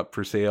going up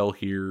for sale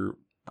here.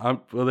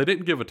 They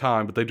didn't give a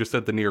time, but they just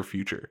said the near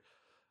future.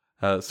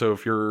 So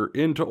if you're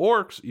into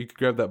orcs, you can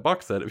grab that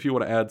box set if you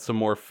want to add some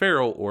more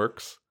feral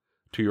orcs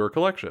to your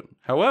collection.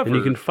 However... And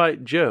you can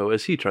fight Joe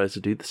as he tries to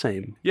do the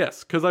same.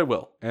 Yes, because I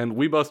will. And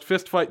we must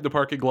fist fight the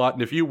parking lot,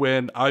 and if you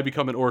win, I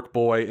become an orc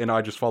boy, and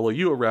I just follow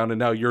you around, and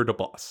now you're the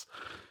boss.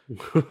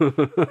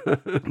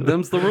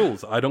 Them's the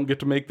rules. I don't get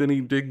to make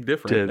anything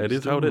different. That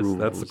is how it is.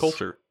 That's the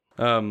culture.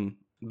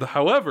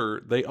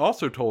 However, they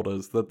also told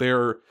us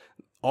that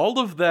all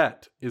of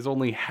that is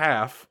only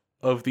half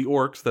of the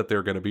orcs that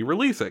they're going to be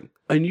releasing.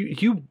 And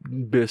you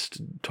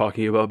missed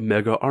talking about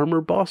Mega Armor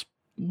Boss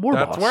War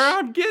That's Boss. where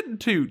I'm getting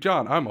to,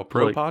 John. I'm a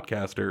pro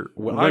podcaster.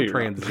 I'm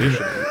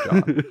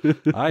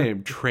transitioning, John. I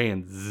am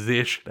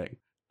transitioning.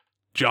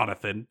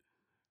 Jonathan.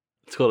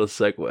 It's called a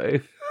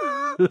segue.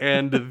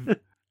 And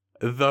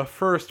the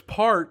first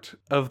part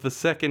of the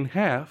second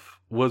half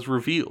was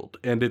revealed.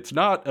 And it's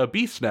not a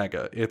Beast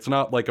Snaga. It's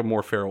not like a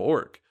more feral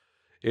orc.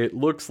 it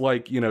looks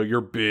like,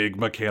 your big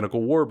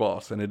mechanical war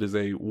boss, and it is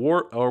a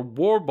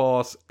war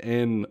boss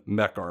in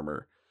mech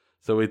armor.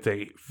 So it's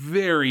a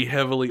very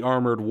heavily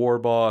armored war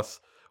boss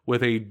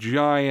with a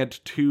giant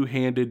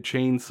two-handed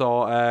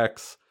chainsaw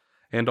axe,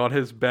 and on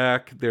his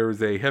back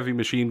there's a heavy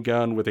machine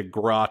gun with a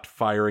grot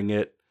firing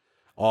it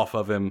off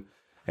of him.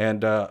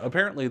 And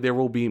apparently there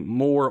will be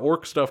more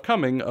orc stuff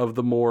coming of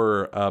the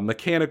more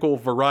mechanical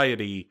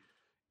variety,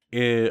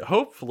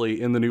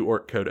 hopefully in the new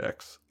Orc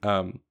Codex.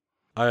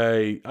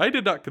 I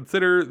did not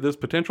consider this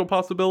potential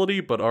possibility,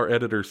 but our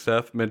editor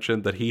Seth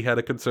mentioned that he had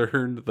a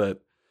concern that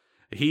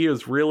he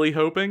is really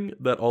hoping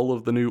that all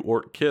of the new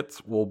Orc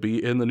kits will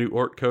be in the new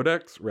Orc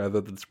Codex rather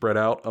than spread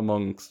out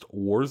amongst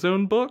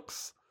Warzone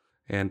books.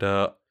 And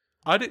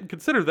I didn't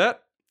consider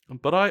that,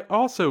 but I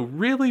also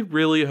really,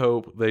 really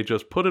hope they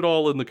just put it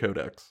all in the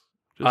Codex.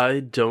 I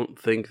don't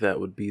think that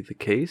would be the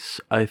case.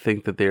 I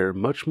think that they're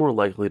much more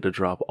likely to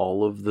drop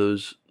all of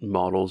those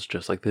models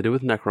just like they did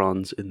with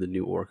Necrons in the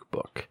new Orc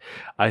book.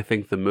 I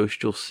think the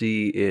most you'll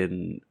see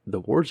in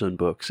the Warzone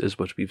books is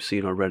what we've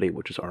seen already,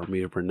 which is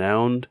Army of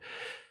Renowned,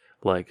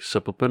 like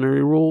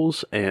supplementary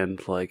rules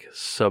and like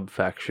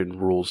sub-faction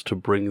rules to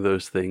bring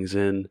those things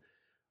in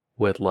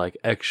with like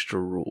extra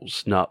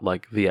rules, not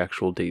like the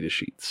actual data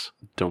sheets.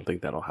 Don't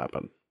think that'll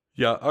happen.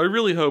 Yeah, I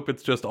really hope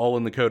it's just all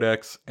in the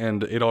Codex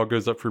and it all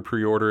goes up for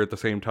pre-order at the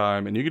same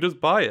time and you can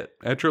just buy it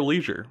at your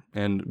leisure.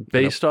 And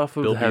based off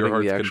of having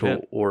the actual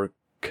content. Orc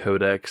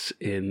Codex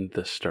in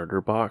the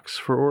starter box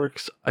for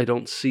Orcs, I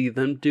don't see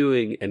them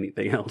doing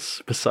anything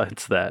else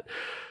besides that.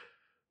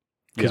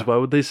 Because why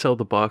would they sell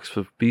the box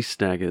of Beast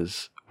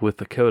Snaggers with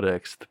the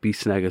Codex? The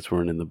Beast Snaggers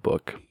weren't in the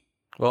book.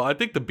 Well, I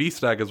think the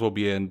Beast Snaggers will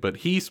be in, but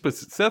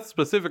Seth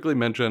specifically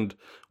mentioned,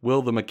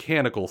 will the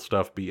mechanical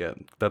stuff be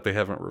in that they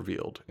haven't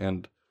revealed?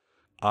 And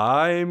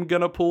I'm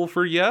going to pull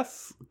for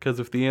yes, because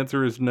if the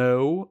answer is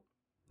no,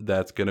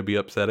 that's going to be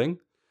upsetting.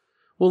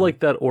 Well,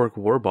 like that Orc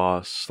War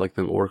Boss, like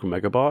the Orc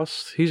Mega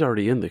Boss, he's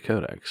already in the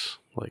Codex.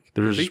 Like,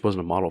 there just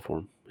wasn't a model for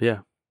him. Yeah.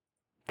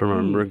 If I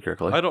remember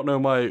correctly. I don't know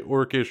my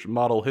Orcish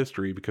model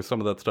history because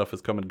some of that stuff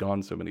has come and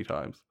gone so many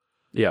times.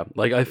 Yeah,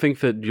 like I think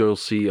that you'll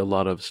see a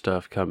lot of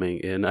stuff coming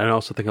in. I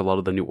also think a lot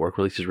of the new Orc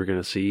releases we're going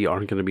to see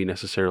aren't going to be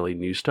necessarily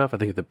new stuff. I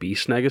think the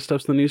Beast Snagger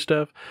stuff's the new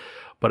stuff,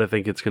 but I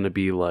think it's going to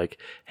be like,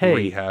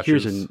 hey,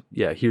 here's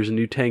a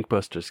new Tank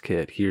Busters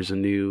kit. Here's a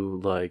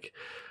new like,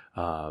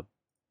 what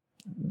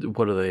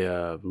are they?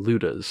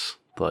 Ludas,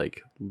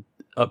 like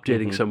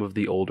updating some of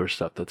the older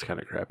stuff that's kind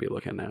of crappy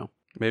looking now.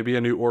 Maybe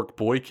a new Orc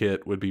Boy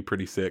kit would be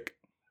pretty sick.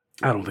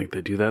 I don't think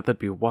they do that. That'd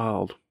be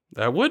wild.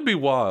 That would be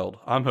wild.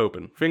 I'm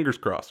hoping. Fingers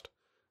crossed.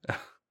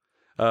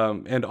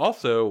 And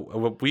also,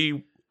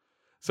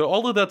 so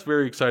all of that's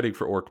very exciting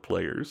for Orc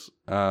players.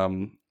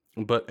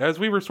 But as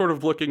we were sort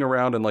of looking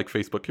around in like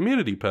Facebook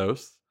community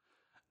posts,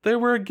 there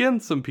were again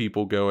some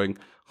people going,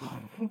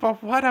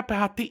 but what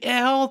about the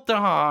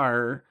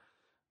Eldar?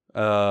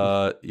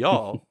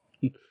 Y'all,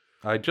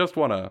 I just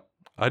want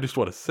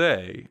to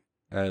say,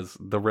 as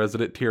the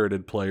resident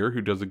Tyranid player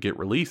who doesn't get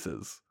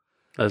releases,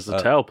 as the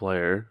Tau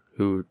player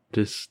who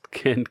just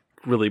can't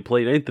really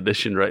play 9th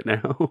edition right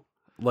now,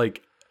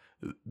 like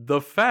the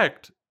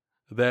fact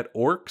that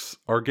Orcs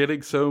are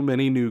getting so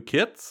many new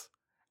kits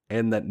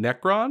and that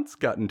Necrons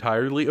got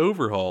entirely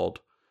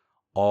overhauled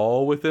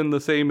all within the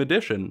same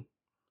edition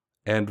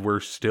and we're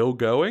still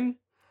going,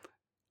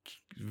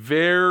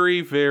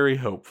 very, very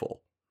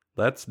hopeful.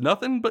 That's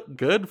nothing but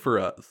good for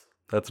us.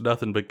 That's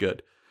nothing but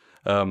good.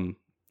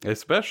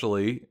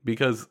 Especially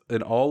because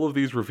in all of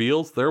these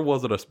reveals, there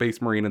wasn't a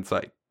Space Marine in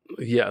sight.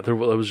 Yeah, I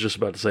was just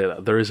about to say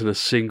that. There isn't a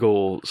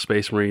single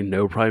Space Marine,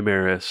 no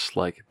Primaris.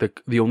 Like,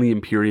 the only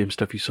Imperium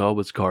stuff you saw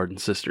was Guard and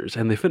Sisters,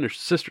 and they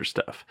finished Sister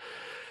stuff.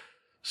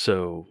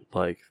 So,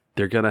 like,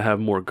 they're going to have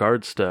more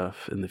Guard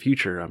stuff in the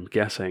future, I'm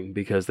guessing,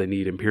 because they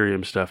need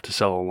Imperium stuff to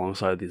sell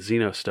alongside the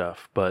Xeno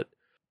stuff, but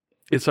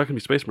it's not going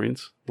to be Space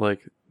Marines.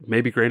 Like,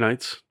 maybe Grey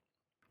Knights.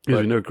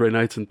 Because we know Grey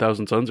Knights and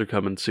Thousand Sons are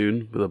coming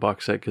soon with a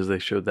box set because they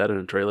showed that in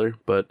a trailer,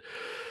 but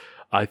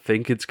I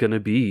think it's going to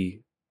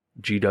be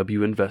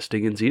GW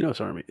investing in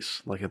Xenos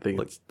armies. Like, I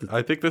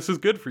think this is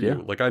good for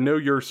you. Like, I know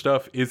your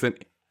stuff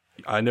isn't,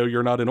 I know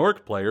you're not an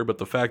Orc player, but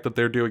the fact that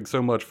they're doing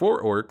so much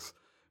for Orcs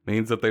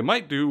means that they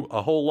might do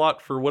a whole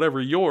lot for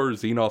whatever your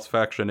Xenos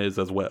faction is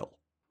as well.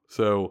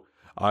 So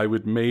I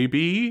would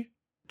maybe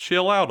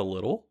chill out a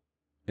little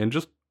and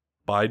just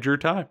bide your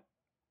time.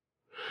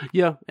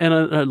 Yeah, and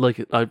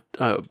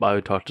I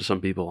talked to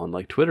some people on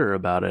like Twitter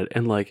about it,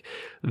 and like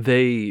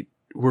they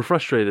were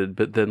frustrated,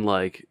 but then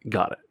like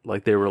got it.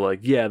 Like they were like,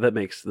 yeah, that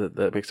makes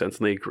sense,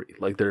 and they agree.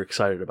 Like they're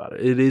excited about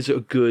it. It is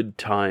a good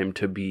time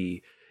to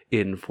be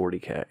in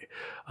 40K,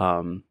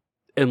 and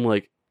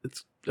like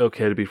it's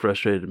okay to be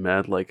frustrated and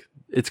mad. Like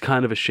it's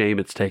kind of a shame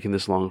it's taking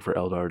this long for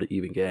Eldar to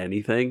even get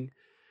anything,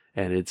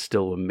 and it's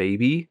still a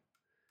maybe.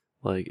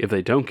 Like, if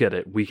they don't get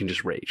it, we can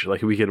just rage.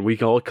 Like, we can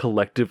all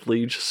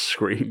collectively just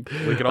scream.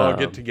 We can all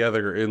get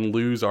together and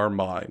lose our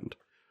mind.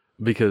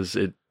 Because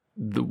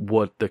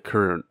what the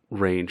current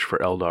range for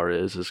Eldar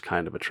is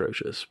kind of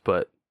atrocious.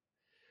 But,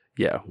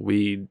 yeah,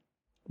 we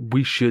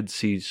we should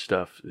see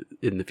stuff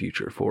in the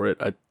future for it.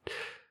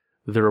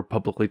 They're a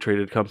publicly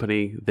traded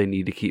company. They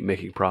need to keep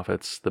making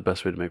profits. The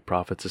best way to make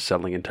profits is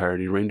selling entire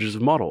new ranges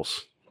of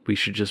models. We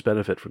should just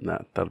benefit from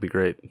that. That'll be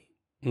great.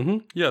 Mm-hmm.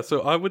 Yeah,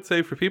 so I would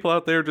say for people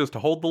out there, just to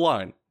hold the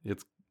line.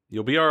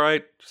 You'll be all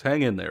right. Just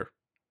hang in there.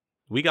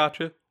 We got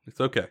you.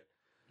 It's okay.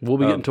 We'll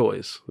be getting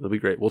toys. It'll be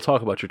great. We'll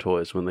talk about your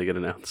toys when they get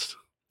announced.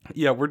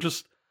 Yeah,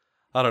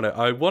 I don't know.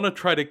 I want to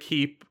try to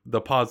keep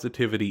the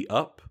positivity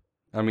up.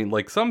 I mean,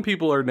 like, some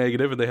people are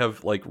negative and they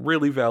have, like,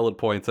 really valid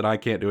points, and I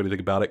can't do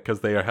anything about it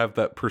because they have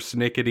that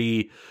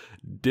persnickety,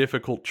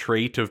 difficult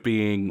trait of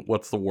being,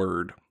 what's the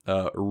word?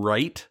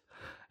 Right.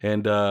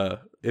 And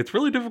it's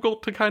really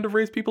difficult to kind of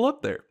raise people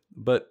up there.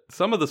 But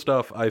some of the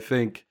stuff, I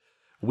think,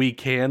 we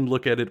can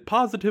look at it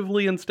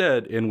positively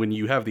instead. And when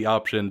you have the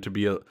option to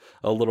be a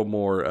little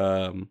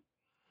more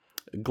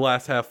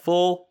glass half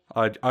full,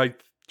 I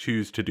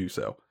choose to do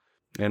so.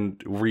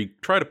 And we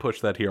try to push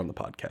that here on the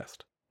podcast.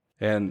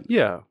 And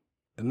yeah.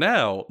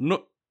 Now,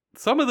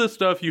 some of this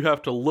stuff you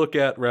have to look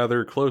at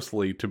rather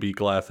closely to be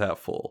glass half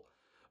full.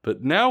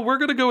 But now we're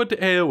going to go into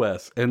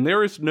AOS, and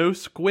there is no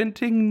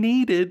squinting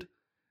needed.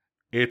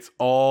 It's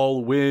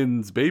all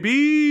wins,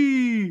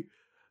 baby!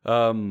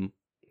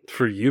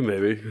 For you,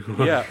 maybe.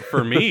 Yeah,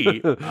 for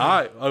me,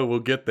 I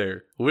will get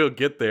there. We'll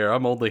get there.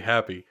 I'm only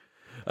happy.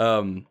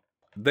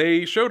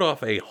 They showed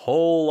off a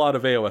whole lot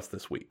of AOS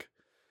this week.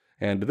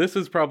 And this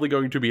is probably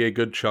going to be a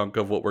good chunk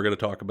of what we're going to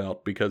talk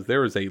about, because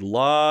there is a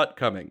lot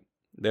coming.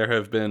 There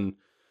have been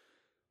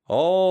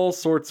all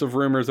sorts of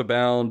rumors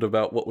abound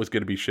about what was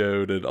going to be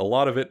showed, and a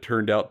lot of it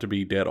turned out to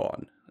be dead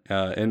on.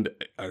 And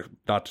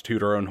not to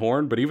toot our own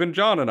horn, but even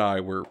John and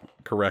I were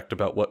correct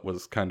about what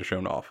was kind of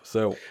shown off.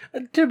 So,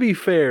 to be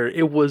fair,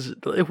 it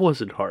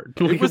wasn't hard.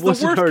 It was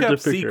the worst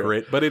kept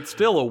secret, but it's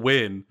still a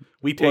win.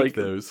 We take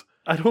those.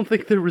 I don't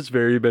think there was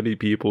very many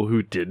people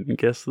who didn't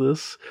guess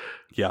this.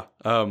 Yeah.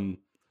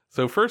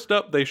 So first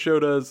up, they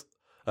showed us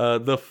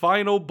the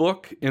final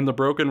book in the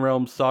Broken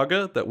Realms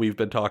saga that we've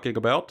been talking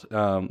about.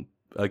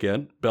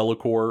 Again,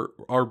 Be'lakor,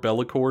 our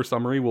Be'lakor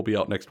summary will be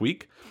out next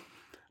week.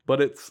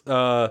 But it's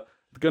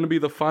going to be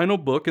the final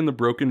book in the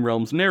Broken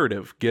Realms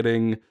narrative,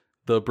 getting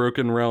the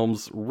Broken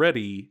Realms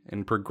ready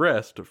and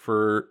progressed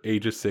for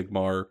Age of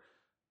Sigmar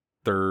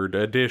 3rd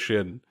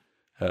edition,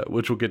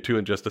 which we'll get to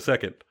in just a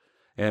second.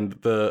 And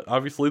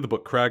obviously the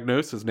book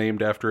Kragnos is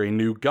named after a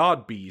new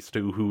god beast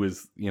who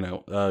is,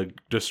 a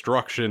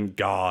destruction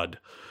god,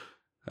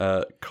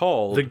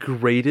 called the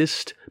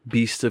greatest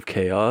Beast of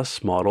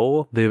Chaos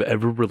model they've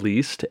ever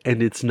released,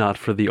 and it's not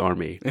for the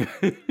army.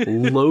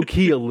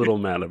 Low-key a little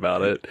mad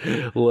about it.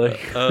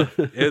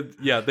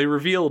 They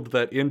revealed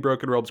that in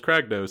Broken Realms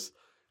Kragnos,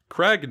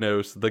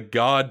 the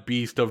god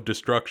beast of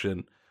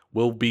destruction,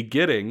 will be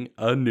getting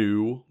a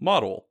new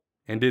model.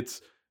 And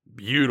it's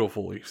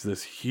beautiful. He's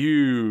this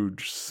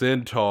huge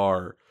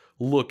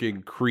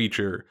centaur-looking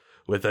creature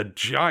with a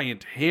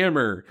giant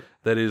hammer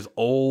that is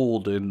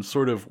old and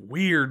sort of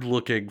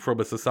weird-looking from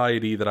a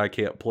society that I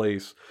can't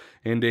place,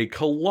 and a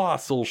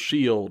colossal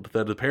shield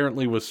that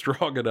apparently was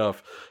strong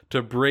enough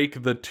to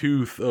break the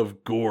tooth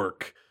of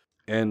Gork.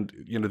 And,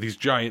 these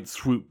giant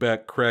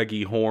swoop-back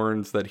craggy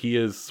horns that he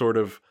is sort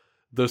of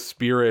the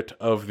spirit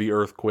of the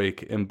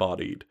earthquake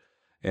embodied.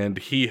 And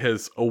he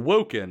has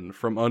awoken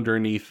from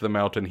underneath the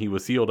mountain he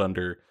was sealed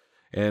under,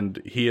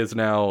 and he is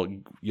now,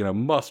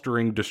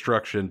 mustering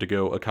destruction to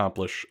go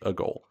accomplish a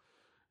goal.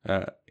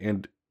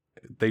 And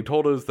they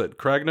told us that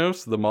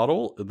Kragnos, the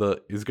model,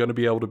 is going to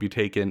be able to be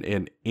taken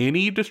in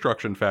any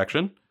destruction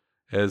faction,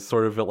 as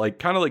sort of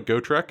kind of like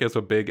Gotrek as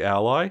a big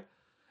ally.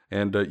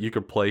 And you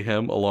could play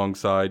him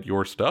alongside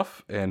your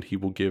stuff, and he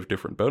will give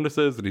different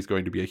bonuses, and he's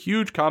going to be a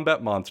huge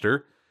combat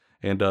monster.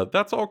 And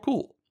that's all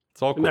cool.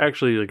 It's all cool. It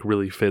actually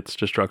really fits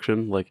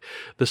destruction. Like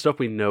the stuff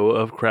we know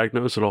of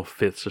Kragnos, it all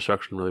fits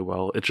destruction really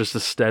well. It's just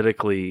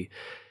aesthetically,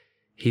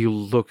 he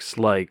looks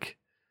like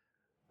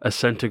a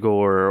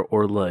Centaur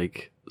or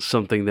like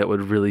something that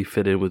would really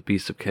fit in with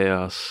Beasts of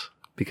Chaos,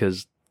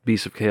 because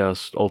Beasts of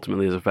Chaos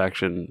ultimately as a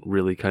faction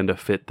really kind of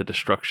fit the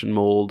destruction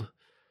mold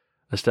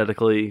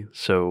aesthetically.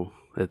 So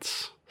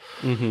it's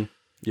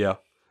yeah,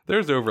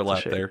 there's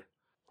overlap there.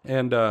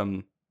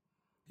 And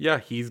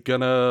he's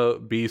gonna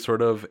be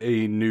sort of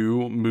a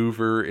new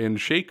mover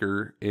and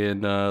shaker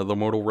in the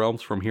Mortal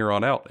Realms from here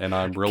on out, and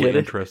I'm really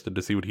interested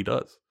to see what he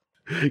does.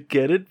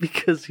 Get it?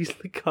 Because he's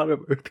the god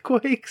of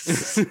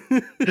earthquakes.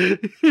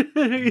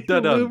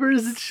 Dun-dun.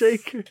 Movers and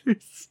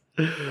shakers.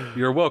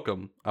 You're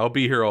welcome. I'll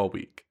be here all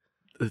week.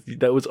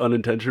 That was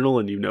unintentional,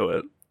 and you know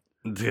it.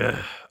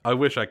 Yeah, I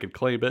wish I could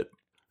claim it.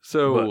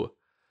 So,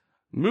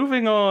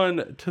 moving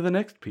on to the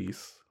next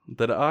piece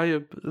that I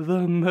am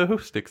the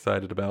most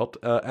excited about.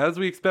 As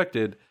we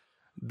expected,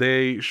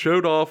 they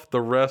showed off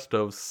the rest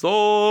of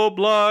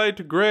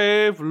Soulblight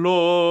Grave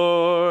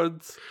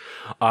Lords.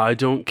 I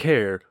don't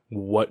care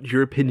what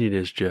your opinion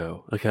is,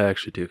 Joe. Like, I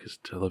actually do, because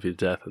I love you to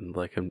death, and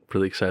like, I'm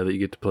really excited that you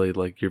get to play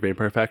like your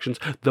vampire factions.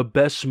 The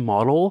best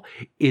model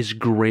is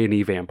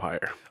Granny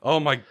Vampire. Oh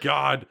my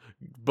god,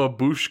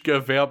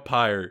 Babushka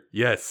Vampire.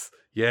 Yes,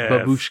 yes.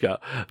 Babushka,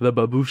 the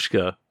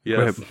Babushka,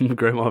 Yes.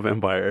 Grandma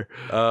Vampire.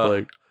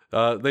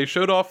 They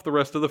showed off the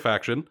rest of the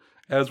faction,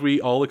 as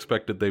we all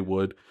expected they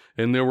would,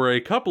 and there were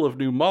a couple of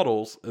new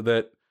models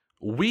that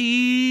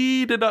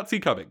we did not see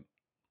coming.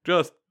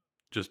 Just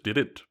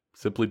didn't.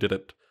 Simply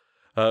didn't.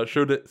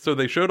 So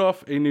they showed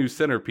off a new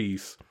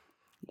centerpiece,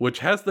 which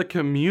has the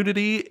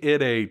community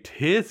in a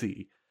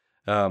tizzy.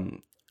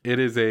 It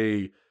is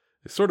a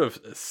sort of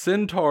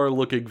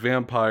centaur-looking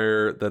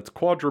vampire that's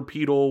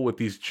quadrupedal with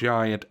these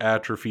giant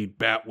atrophied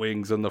bat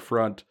wings in the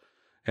front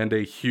and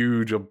a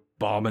huge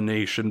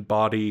abomination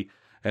body.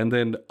 And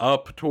then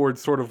up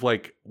towards sort of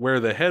like where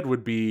the head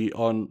would be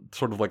on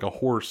sort of like a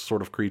horse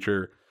sort of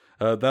creature.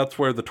 That's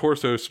where the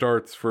torso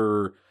starts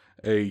for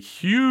a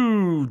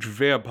huge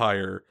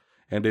vampire.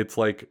 And it's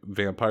like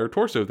vampire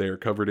torso there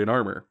covered in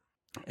armor.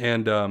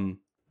 And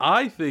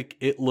I think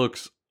it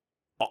looks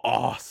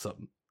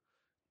awesome.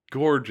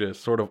 Gorgeous,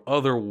 sort of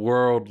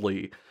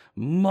otherworldly,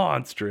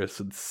 monstrous,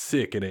 and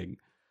sickening.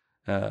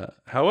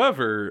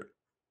 However,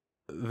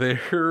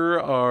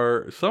 there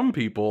are some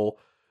people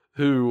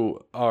who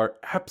are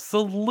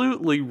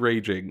absolutely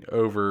raging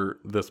over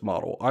this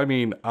model. I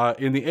mean,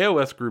 in the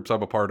AOS groups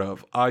I'm a part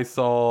of, I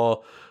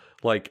saw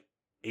like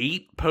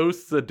 8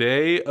 posts a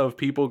day of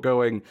people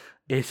going,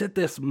 "Isn't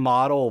this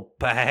model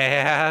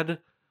bad?"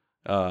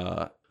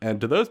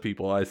 And to those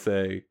people, I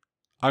say,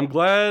 I'm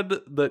glad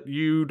that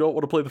you don't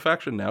want to play the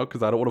faction now,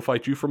 because I don't want to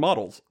fight you for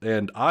models,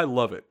 and I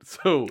love it.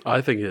 So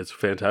I think it's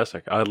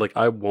fantastic.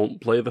 I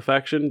won't play the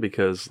faction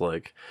because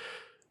like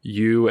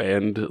you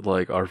and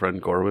like our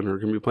friend Gorwin are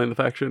gonna be playing the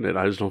faction, and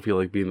I just don't feel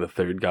like being the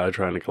third guy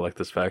trying to collect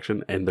this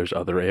faction. And there's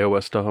other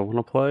AOS stuff I want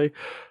to play,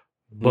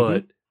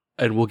 but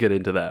and we'll get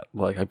into that.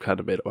 Like, I've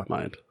kind of made up my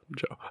mind,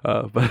 Joe.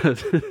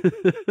 But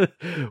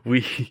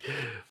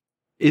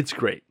it's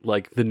great.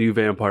 Like, the new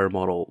vampire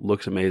model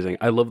looks amazing.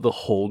 I love the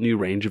whole new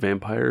range of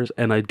vampires,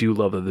 and I do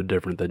love that they're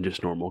different than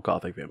just normal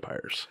gothic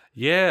vampires.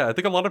 Yeah, I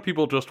think a lot of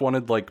people just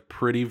wanted like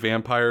pretty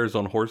vampires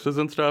on horses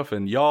and stuff,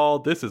 and y'all,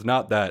 this is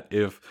not that.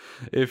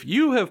 If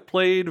you have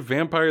played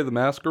Vampire the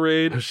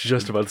Masquerade, I was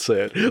just about to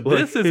say it.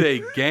 This is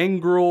a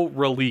Gangrel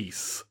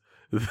release.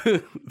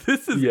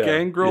 This is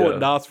Gangrel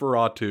and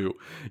Nosferatu.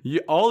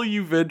 All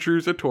you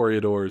Ventures and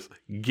Toreadors,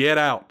 get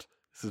out.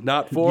 This is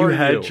not for you. You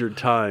had your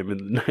time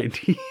in the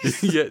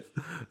 90s. Yeah,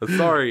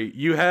 sorry,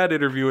 you had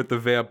Interview with the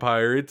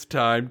Vampire. It's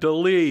time to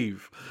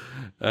leave.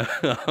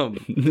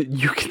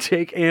 You can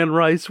take Anne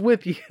Rice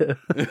with you.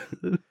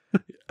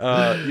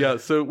 Yeah,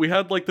 so we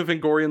had like the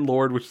Vengorian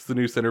Lord, which is the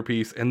new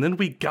centerpiece, and then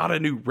we got a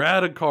new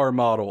Radikar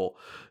model.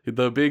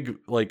 The big,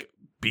 like,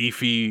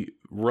 beefy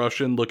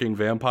Russian-looking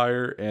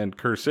vampire and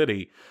Curse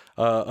City.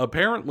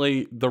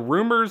 Apparently, the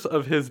rumors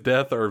of his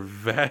death are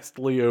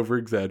vastly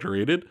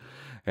over-exaggerated.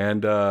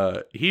 And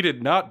he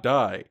did not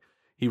die.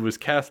 He was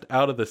cast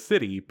out of the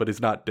city, but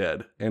is not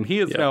dead. And he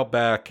is now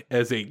back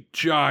as a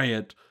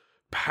giant,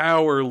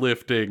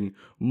 power-lifting,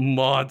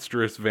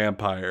 monstrous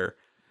vampire.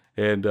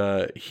 And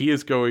he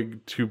is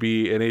going to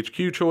be an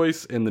HQ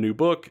choice in the new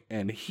book.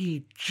 And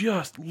he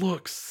just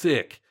looks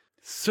sick.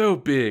 So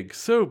big,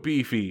 so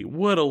beefy.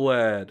 What a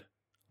lad.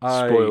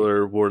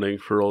 Spoiler warning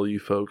for all you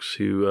folks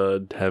who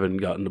haven't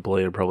gotten to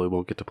play and probably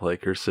won't get to play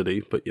Curse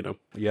City, but you know.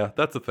 Yeah,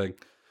 that's the thing.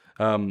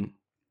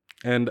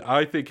 And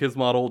I think his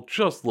model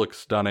just looks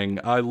stunning.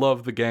 I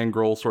love the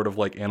Gangrel sort of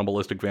like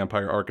animalistic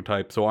vampire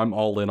archetype, so I'm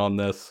all in on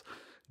this.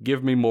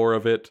 Give me more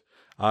of it.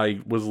 I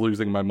was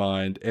losing my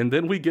mind. And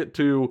then we get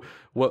to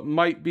what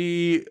might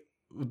be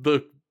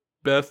the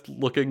best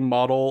looking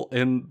model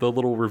in the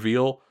little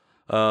reveal.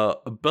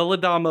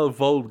 Belladama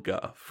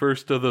Volga,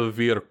 first of the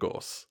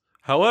Virkos.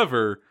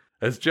 However,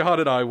 as John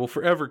and I will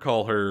forever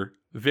call her,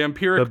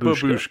 Vampiric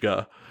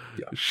Babushka.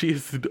 Yeah.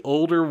 She's an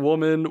older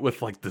woman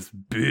with like this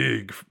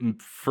big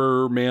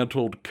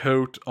fur-mantled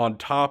coat on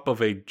top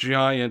of a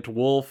giant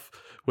wolf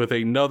with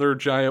another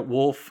giant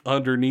wolf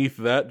underneath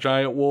that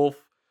giant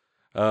wolf.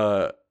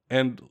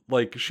 And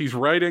like she's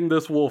riding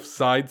this wolf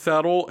side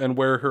saddle, and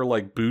where her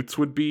like boots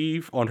would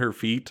be on her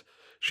feet,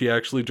 she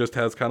actually just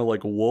has kind of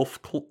like wolf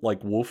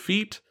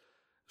feet,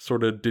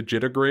 sort of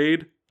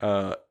digitigrade.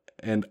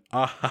 And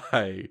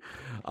I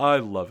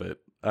love it.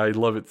 I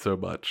love it so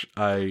much.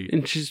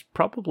 And she's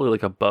probably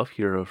like a buff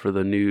hero for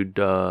the new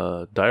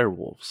dire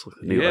wolves. Like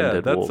the new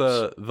undead wolves.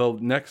 The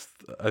next.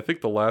 I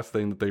think the last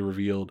thing that they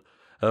revealed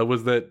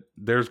was that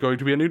there's going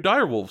to be a new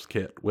dire wolves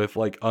kit with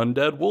like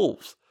undead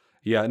wolves.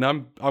 Yeah, and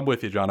I'm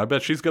with you, John. I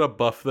bet she's gonna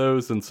buff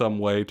those in some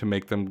way to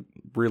make them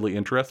really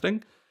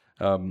interesting.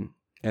 And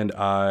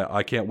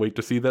I can't wait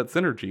to see that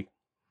synergy.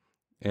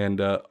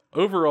 And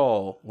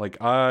overall, like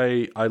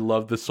I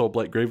love this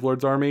Soulblight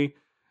Gravelords army.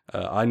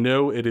 I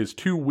know it is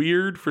too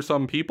weird for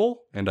some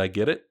people, and I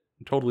get it.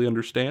 I totally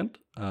understand.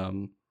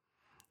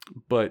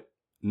 but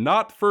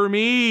not for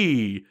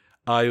me.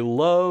 I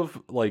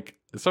love, like,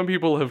 some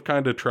people have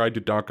kind of tried to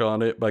dunk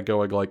on it by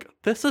going like,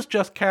 this is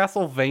just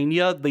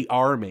Castlevania, the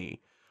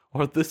army.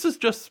 Or this is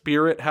just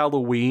Spirit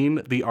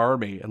Halloween, the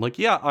army. And like,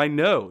 yeah, I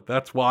know.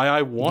 That's why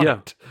I want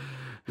it.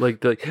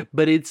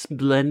 But it's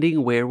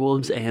blending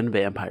werewolves and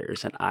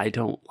vampires, and I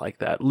don't like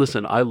that.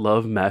 Listen, I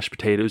love mashed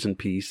potatoes and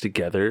peas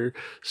together,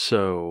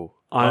 so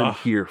I'm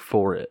here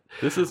for it.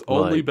 This is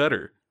only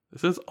better.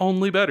 This is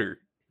only better.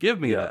 Give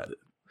me that.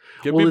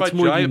 Give Well, me my it's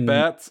more giant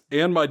bats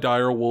and my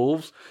dire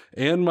wolves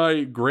and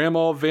my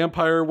grandma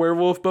vampire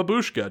werewolf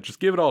babushka. Just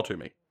give it all to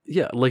me.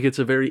 Yeah, like it's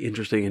a very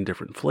interesting and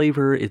different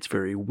flavor. It's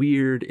very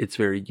weird. It's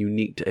very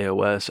unique to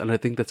AOS, and I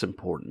think that's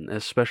important,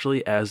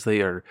 especially as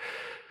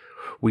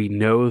we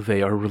know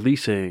they are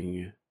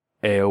releasing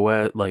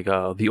AOS, like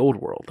the old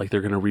world. Like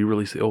they're going to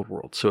re-release the old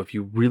world. So if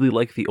you really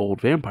like the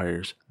old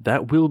vampires,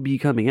 that will be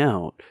coming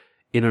out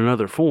in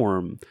another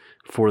form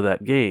for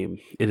that game.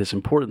 It is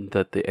important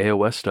that the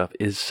AOS stuff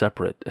is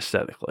separate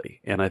aesthetically,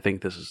 and I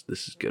think this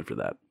is good for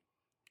that.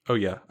 Oh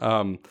yeah.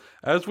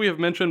 As we have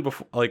mentioned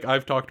before, like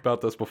I've talked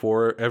about this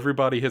before,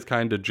 everybody has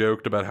kind of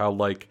joked about how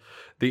like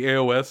the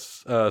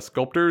AOS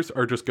sculptors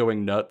are just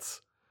going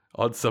nuts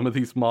on some of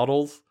these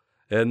models,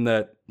 and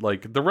that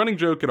like the running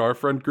joke in our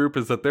friend group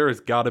is that there has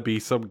got to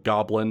be some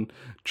goblin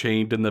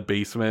chained in the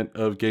basement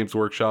of Games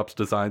Workshop's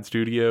design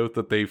studio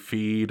that they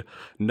feed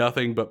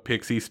nothing but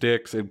pixie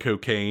sticks and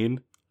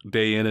cocaine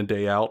day in and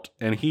day out,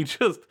 and he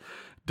just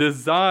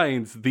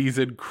designs these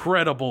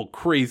incredible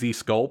crazy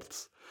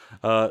sculpts.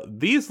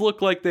 These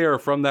look like they are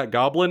from that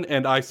goblin,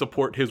 and I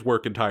support his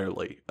work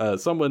entirely.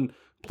 Someone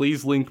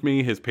please link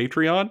me his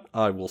Patreon.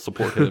 I will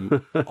support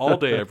him all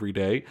day, every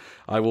day.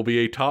 I will be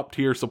a top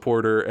tier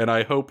supporter, and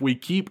I hope we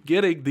keep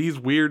getting these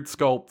weird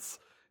sculpts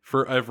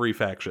for every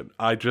faction.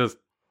 I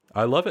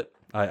love it.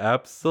 I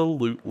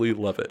absolutely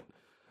love it.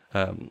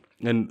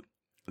 And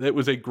it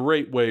was a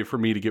great way for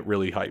me to get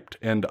really hyped.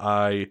 And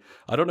I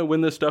don't know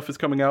when this stuff is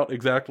coming out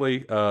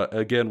exactly.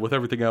 Again, with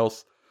everything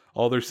else,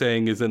 all they're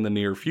saying is in the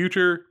near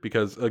future,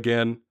 because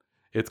again,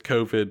 it's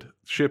COVID.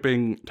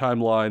 Shipping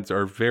timelines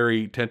are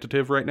very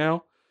tentative right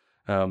now.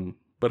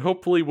 But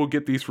hopefully we'll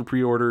get these for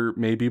pre-order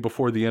maybe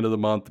before the end of the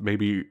month,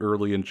 maybe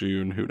early in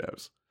June, who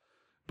knows.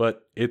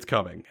 But it's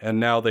coming, and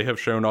now they have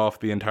shown off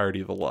the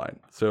entirety of the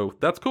line. So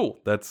that's cool.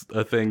 That's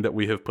a thing that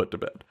we have put to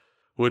bed,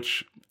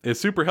 which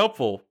is super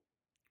helpful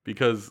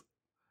because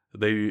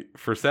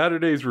for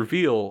Saturday's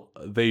reveal,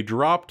 they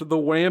dropped the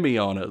whammy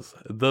on us,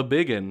 the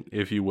biggin,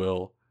 if you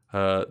will.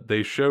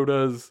 They showed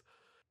us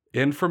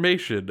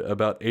information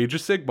about Age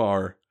of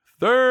Sigmar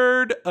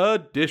 3rd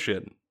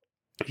edition.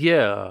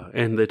 Yeah,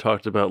 and they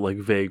talked about like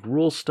vague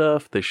rule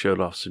stuff. They showed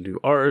off some new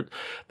art.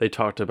 They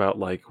talked about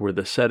like where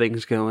the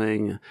setting's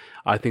going.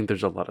 I think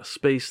there's a lot of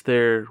space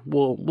there.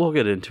 We'll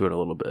get into it a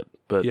little bit.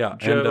 But yeah,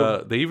 Joe,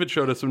 and they even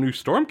showed us some new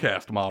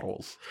Stormcast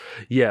models.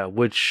 Yeah,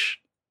 which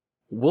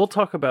we'll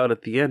talk about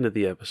at the end of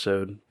the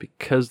episode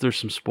because there's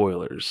some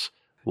spoilers.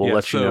 We'll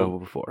let you know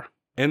before.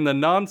 In the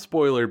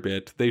non-spoiler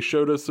bit, they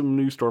showed us some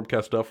new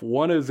Stormcast stuff.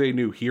 One is a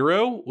new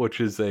hero,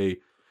 which is a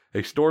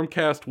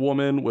Stormcast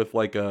woman with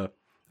like a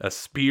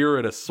spear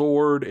and a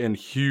sword and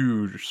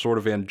huge sort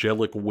of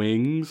angelic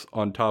wings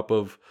on top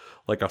of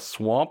like a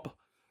swamp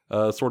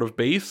sort of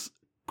base.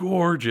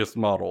 Gorgeous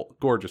model.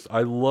 Gorgeous.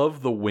 I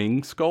love the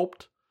wing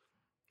sculpt.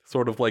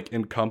 Sort of like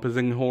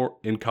encompassing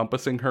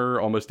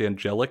her almost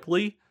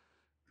angelically.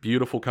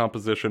 Beautiful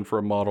composition for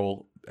a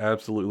model.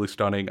 Absolutely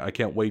stunning. I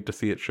can't wait to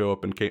see it show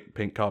up in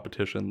paint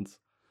competitions.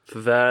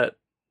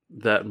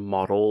 That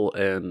model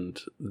and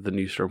the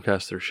new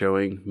Stormcast they're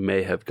showing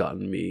may have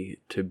gotten me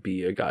to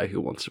be a guy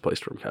who wants to play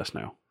Stormcast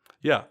now.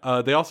 Yeah,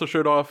 they also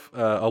showed off,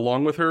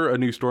 along with her, a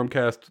new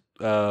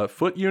Stormcast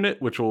foot unit,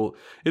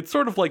 it's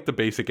sort of like the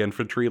basic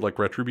infantry, like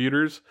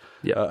Retributors.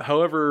 Yeah.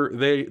 However,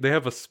 they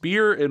have a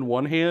spear in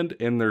one hand,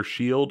 and their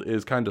shield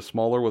is kind of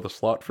smaller with a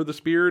slot for the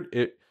spear.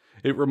 It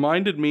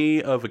reminded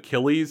me of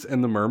Achilles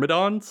and the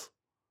Myrmidons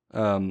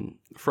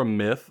from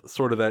Myth,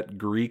 sort of that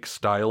Greek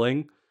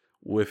styling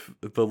with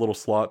the little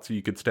slots so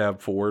you could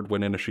stab forward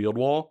when in a shield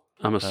wall.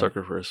 I'm a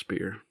sucker for a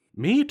spear.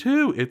 Me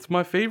too. It's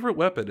my favorite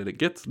weapon, and it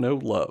gets no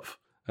love.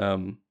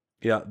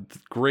 Yeah,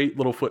 great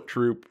little foot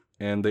troop.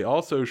 And they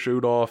also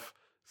showed off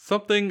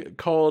something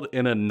called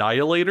an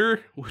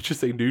Annihilator, which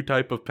is a new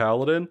type of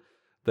paladin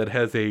that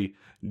has a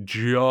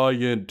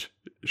giant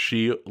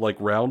shield, like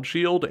round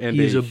shield, and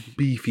he's a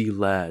beefy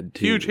lad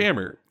too. Huge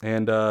hammer.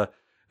 And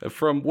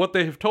from what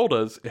they have told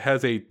us, it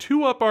has a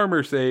 2-up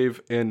armor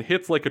save and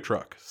hits like a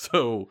truck.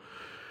 So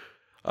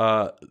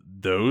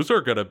those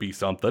are gonna be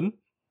something.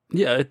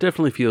 Yeah, it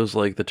definitely feels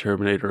like the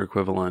Terminator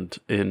equivalent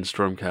in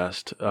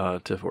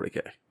Stormcast to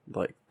 40k.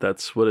 Like,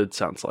 that's what it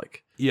sounds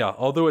like. Yeah,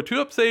 although a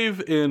 2-up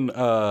save in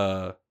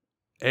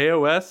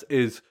AOS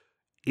is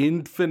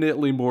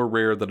infinitely more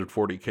rare than in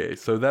 40k,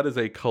 so that is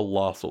a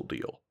colossal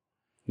deal.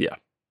 Yeah.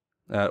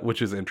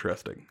 which is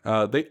interesting.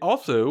 They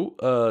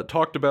also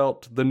talked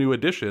about the new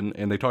edition,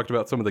 and they talked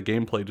about some of the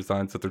gameplay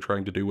designs that they're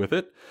trying to do with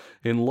it.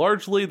 And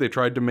largely, they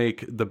tried to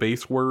make the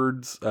base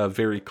words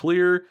very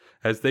clear,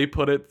 as they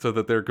put it, so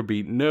that there could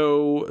be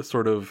no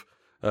sort of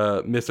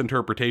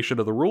misinterpretation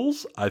of the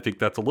rules. I think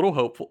that's a little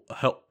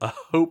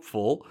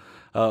hopeful,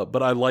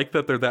 but I like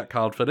that they're that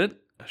confident.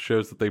 It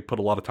shows that they put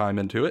a lot of time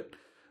into it.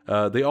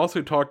 They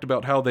also talked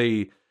about how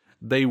they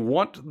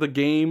want the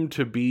game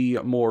to be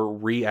more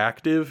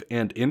reactive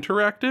and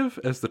interactive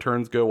as the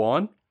turns go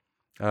on.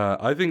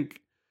 I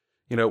think,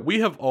 we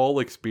have all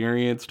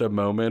experienced a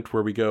moment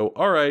where we go,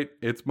 all right,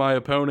 it's my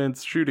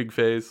opponent's shooting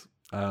phase.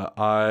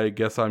 I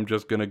guess I'm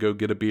just going to go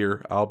get a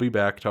beer. I'll be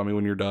back. Tell me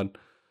when you're done.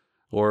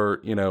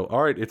 Or,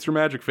 all right, it's your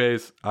magic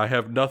phase. I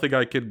have nothing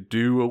I can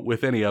do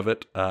with any of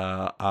it.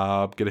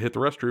 I'm going to hit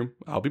the restroom.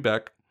 I'll be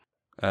back.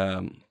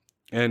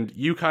 And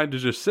you kind of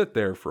just sit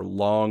there for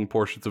long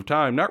portions of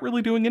time, not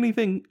really doing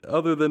anything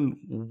other than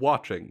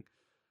watching.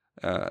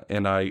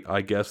 And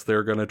I guess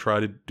they're going to try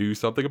to do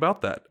something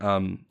about that,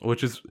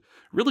 which is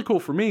really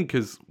cool for me,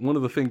 because one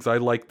of the things I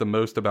like the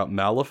most about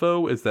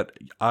Malifaux is that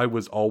I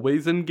was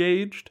always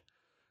engaged,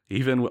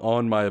 even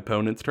on my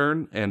opponent's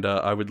turn, and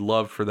I would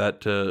love for that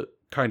to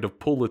kind of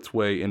pull its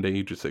way into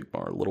Age of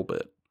Sigmar a little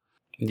bit.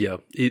 Yeah,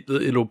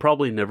 it'll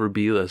probably never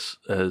be as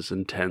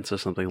intense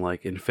as something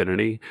like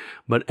Infinity,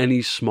 but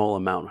any small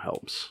amount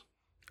helps.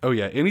 Oh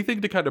yeah, anything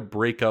to kind of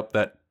break up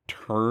that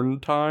turn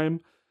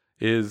time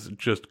is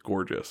just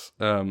gorgeous.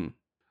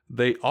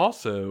 They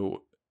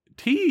also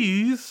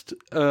teased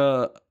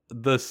a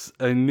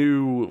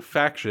new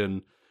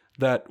faction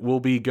that will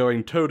be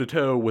going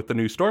toe-to-toe with the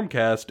new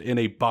Stormcast in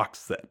a box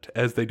set,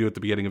 as they do at the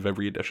beginning of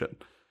every edition.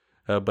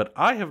 But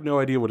I have no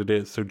idea what it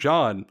is. So,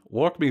 John,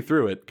 walk me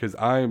through it, because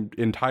I'm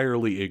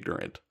entirely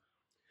ignorant.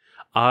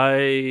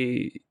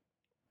 I,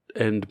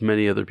 and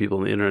many other people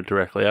on the internet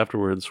directly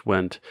afterwards,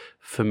 went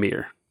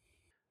Famir.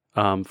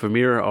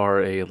 Famir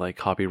are a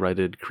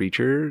copyrighted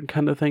creature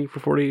kind of thing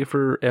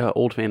for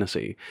old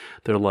fantasy.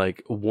 They're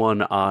like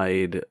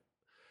one-eyed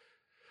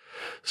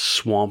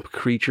swamp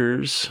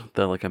creatures.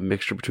 They're like a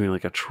mixture between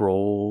like a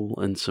troll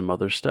and some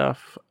other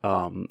stuff.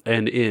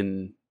 And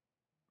in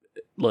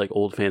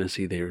old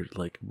fantasy, they're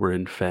we're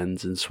in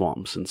fens and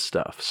swamps and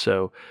stuff.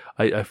 So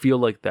I feel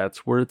like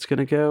that's where it's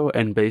gonna go.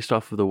 And based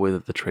off of the way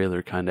that the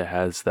trailer kind of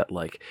has that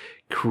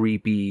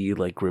creepy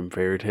Grim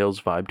Fairy Tales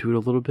vibe to it a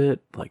little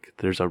bit,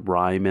 there's a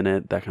rhyme in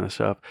it, that kind of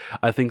stuff.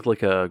 I think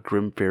a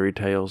Grim Fairy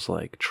Tales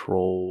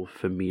troll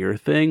Famir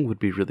thing would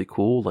be really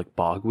cool,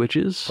 bog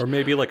witches, or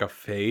maybe a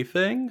fae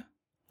thing.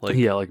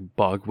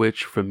 Bog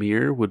witch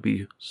Famir would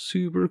be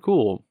super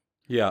cool.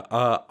 Yeah,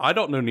 I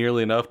don't know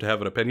nearly enough to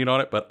have an opinion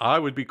on it, but I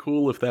would be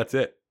cool if that's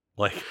it.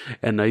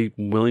 And I'm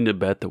willing to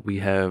bet that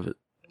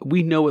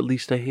we know at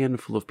least a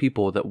handful of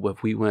people that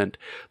if we went,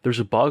 there's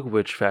a Bog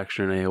Witch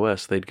faction in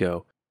AOS, they'd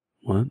go,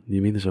 what?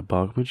 You mean there's a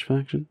Bog Witch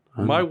faction?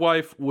 My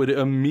wife would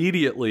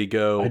immediately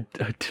go,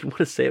 I didn't want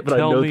to say it, but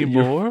tell I know me that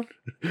more.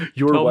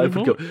 Your wife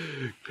would go,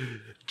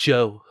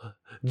 Joe,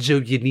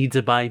 you need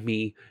to buy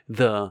me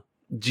the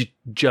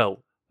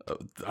Joe.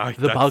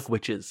 The Bog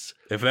Witches.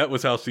 If that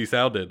was how she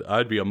sounded,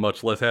 I'd be a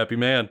much less happy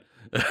man.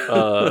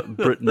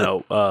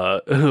 Brittany.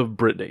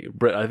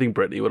 I think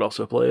Brittany would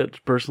also play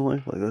it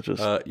personally. That's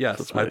just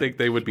yes. I think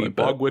they would be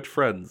Bog Witch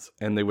friends,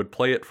 and they would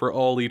play it for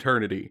all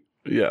eternity.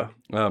 Yeah.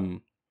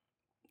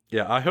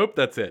 Yeah. I hope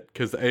that's it,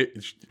 because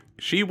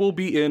she will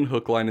be in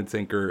hook, line, and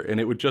sinker, and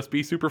it would just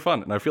be super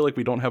fun. And I feel like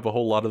we don't have a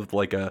whole lot of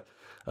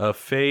a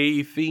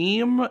fae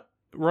theme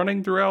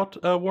running throughout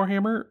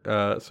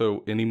Warhammer.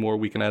 So any more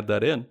we can add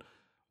that in,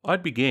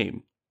 I'd be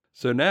game.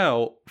 So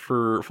now,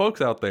 for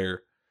folks out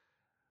there,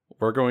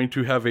 we're going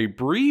to have a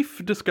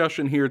brief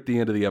discussion here at the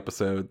end of the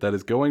episode that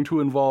is going to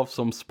involve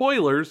some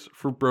spoilers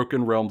for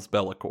Broken Realms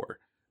Be'lakor,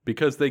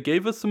 because they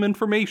gave us some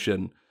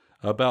information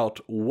about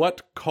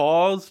what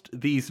caused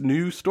these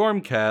new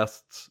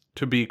Stormcasts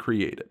to be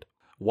created,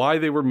 why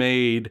they were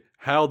made,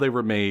 how they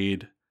were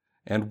made,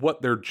 and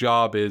what their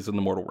job is in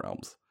the Mortal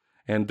Realms.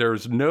 And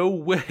there's no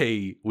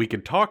way we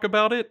could talk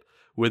about it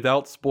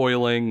without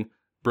spoiling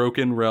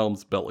Broken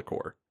Realms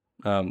Be'lakor.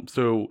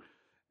 So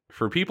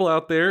for people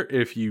out there,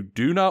 if you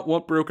do not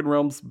want Broken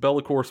Realms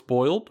Be'lakor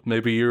spoiled,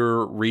 maybe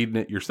you're reading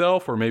it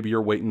yourself, or maybe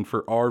you're waiting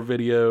for our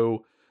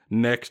video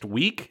next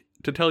week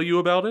to tell you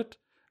about it.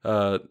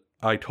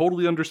 I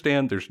totally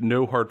understand. There's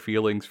no hard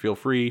feelings. Feel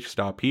free,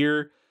 stop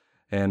here,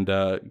 and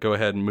go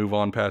ahead and move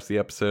on past the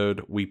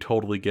episode. We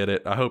totally get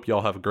it. I hope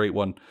y'all have a great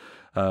one.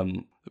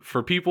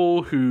 For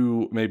people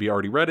who maybe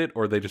already read it,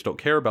 or they just don't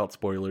care about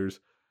spoilers,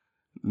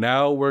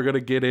 now we're going to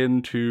get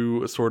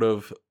into sort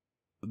of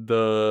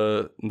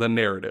the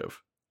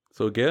narrative.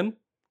 So again,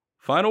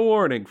 final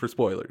warning for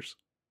spoilers.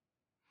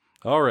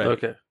 All right.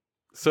 Okay.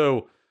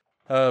 So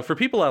for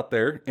people out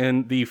there,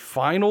 in the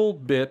final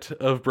bit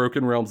of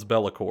Broken Realms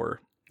Be'lakor,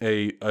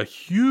 a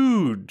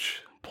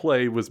huge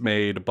play was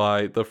made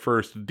by the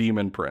first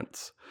Demon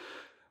Prince,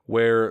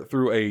 where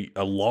through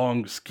a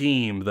long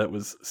scheme that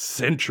was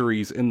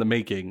centuries in the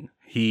making,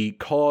 he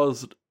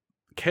caused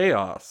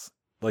chaos,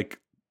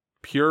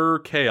 pure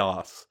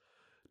chaos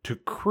to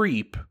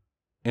creep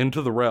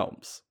into the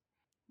realms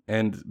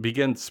and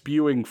begin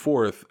spewing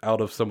forth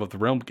out of some of the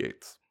realm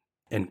gates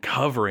and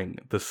covering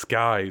the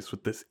skies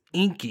with this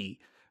inky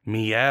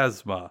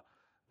miasma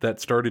that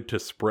started to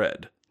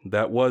spread.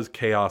 That was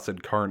chaos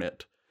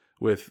incarnate,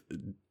 with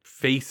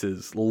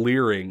faces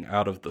leering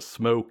out of the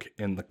smoke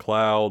and the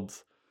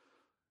clouds,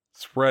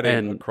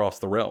 spreading across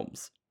the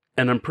realms.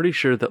 And I'm pretty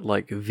sure that,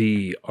 like,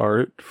 the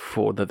art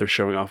for that they're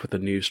showing off with the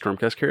new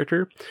Stormcast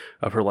character,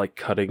 of her, like,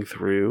 cutting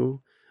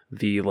through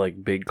the,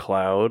 like, big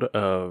cloud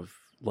of,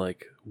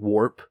 like,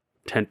 warp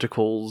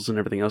tentacles and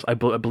everything else. I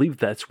believe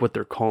that's what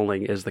they're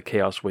calling as the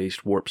Chaos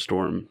Waste Warp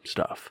Storm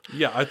stuff.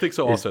 Yeah, I think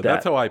so also.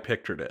 That's how I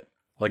pictured it.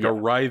 Like a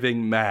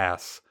writhing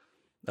mass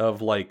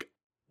of, like,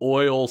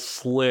 oil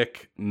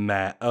slick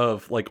meat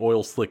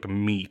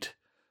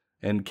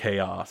and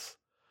chaos.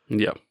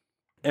 Yeah.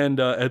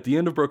 And at the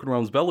end of Broken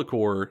Realms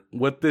Be'lakor,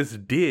 what this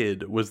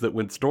did was that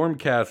when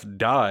Stormcast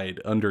died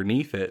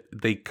underneath it,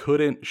 they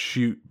couldn't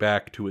shoot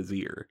back to his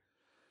ear.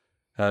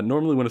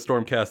 Normally when a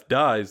Stormcast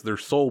dies, their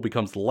soul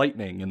becomes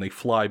lightning and they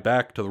fly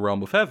back to the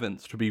Realm of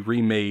Heavens to be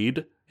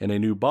remade in a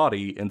new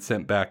body and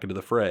sent back into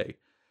the fray.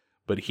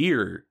 But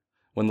here,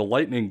 when the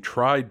lightning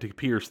tried to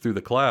pierce through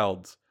the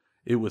clouds,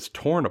 it was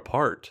torn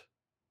apart,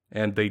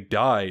 and they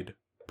died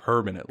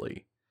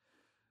permanently.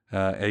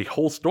 A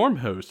whole storm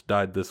host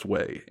died this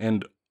way,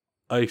 and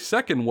a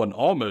second one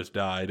almost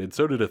died, and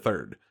so did a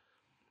third.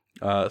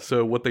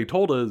 So what they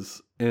told us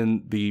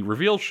in the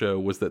reveal show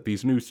was that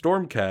these new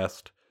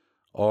Stormcast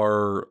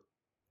are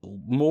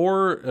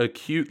more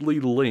acutely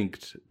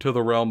linked to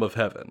the realm of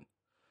heaven,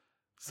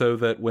 so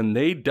that when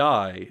they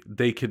die,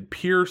 they could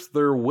pierce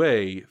their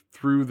way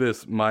through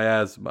this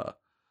miasma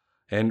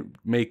and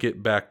make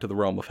it back to the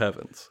realm of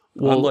heavens.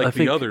 Well, unlike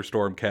the other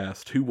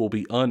Stormcast, who will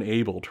be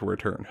unable to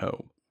return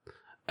home.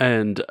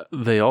 And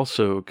they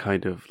also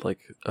kind of, like,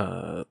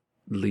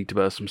 leaked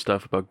about some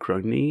stuff about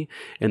Grungni,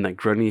 and that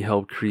Grungni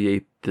helped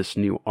create this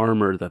new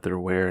armor that they're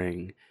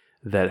wearing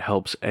that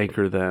helps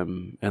anchor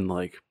them and,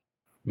 like,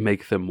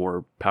 make them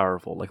more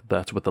powerful. Like,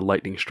 that's what the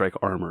Lightning Strike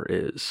armor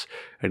is,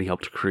 and he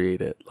helped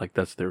create it. Like,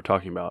 that's what they were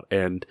talking about.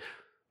 And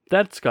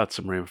that's got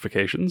some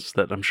ramifications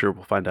that I'm sure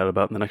we'll find out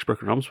about in the next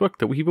Broken Realms book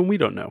that we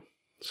don't know.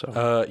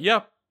 So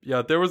yeah,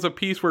 there was a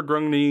piece where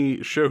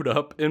Grungni showed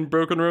up in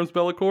Broken Realms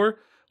Be'lakor,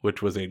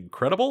 which was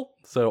incredible.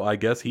 So I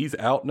guess he's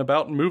out and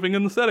about and moving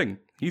in the setting.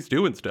 He's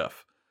doing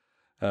stuff.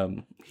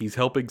 He's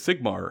helping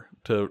Sigmar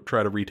to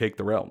try to retake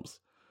the realms.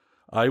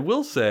 I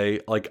will say,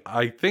 like,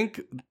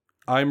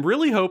 I'm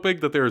really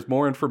hoping that there's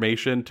more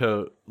information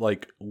to,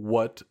 like,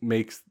 what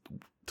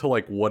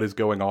is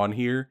going on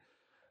here.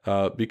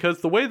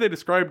 Because the way they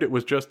described it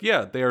was just, they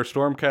are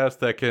Stormcast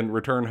that can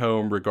return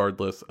home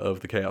regardless of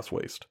the Chaos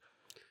Waste.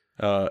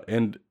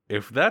 And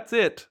if that's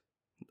it,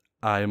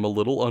 I'm a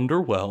little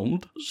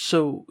underwhelmed.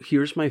 So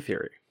here's my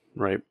theory,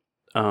 right?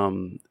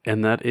 And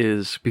that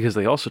is because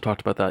they also talked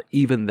about that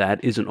even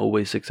that isn't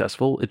always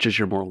successful. It's just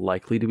you're more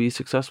likely to be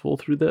successful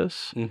through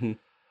this.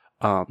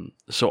 Mm-hmm.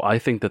 So I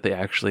think that they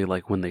actually,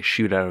 like, when they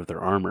shoot out of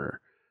their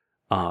armor,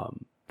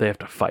 they have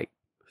to fight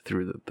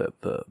through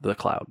the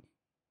cloud.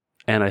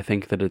 And I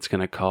think that it's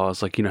going to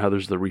cause, like, you know how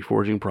there's the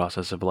reforging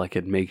process of, like,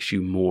 it makes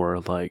you more,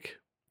 like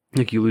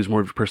you lose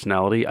more of your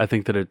personality. I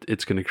think that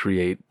it's going to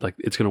create, like,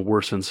 it's going to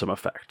worsen some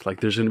effect.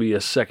 Like, there's going to be a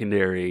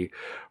secondary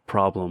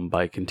problem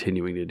by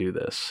continuing to do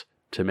this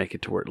to make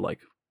it to where, like,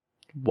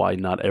 why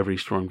not every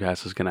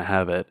Stormcast is going to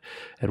have it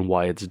and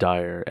why it's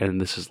dire.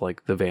 And this is,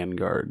 like, the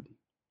vanguard.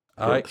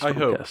 I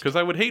hope, because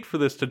I would hate for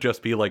this to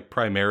just be like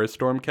Primaris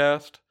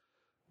Stormcast,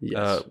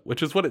 yes,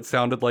 which is what it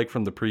sounded like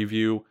from the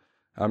preview.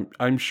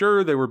 I'm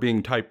sure they were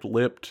being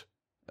tight-lipped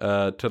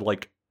to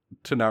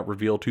not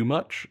reveal too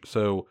much.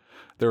 So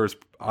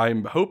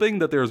I'm hoping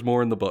that there's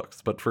more in the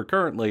books, but for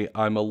currently,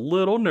 I'm a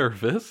little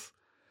nervous.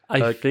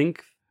 I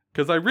think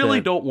because I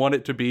really don't want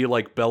it to be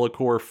like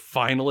Be'lakor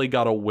finally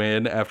got a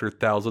win after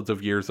thousands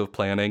of years of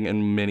planning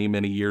and many,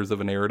 many years of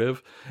a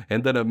narrative,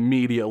 and then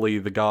immediately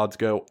the gods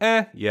go,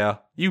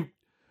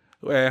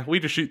 we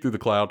just shoot through the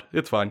cloud.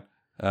 It's fine.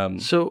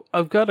 So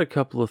I've got a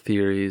couple of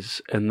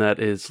theories, and that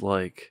is,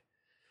 like,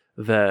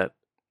 that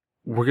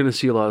we're going to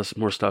see a lot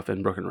more stuff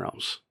in Broken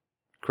Realms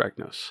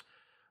Kragnos.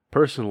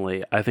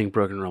 Personally, I think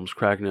Broken Realms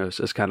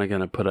Kragnos is kind of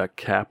going to put a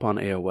cap on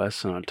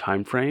AOS and a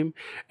time frame,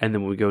 and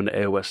then when we go into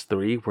AOS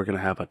 3, we're going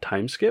to have a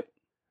time skip.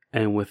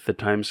 And with the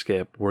time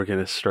skip, we're going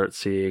to start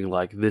seeing,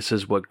 like, this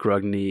is what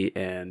Grungni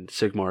and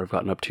Sigmar have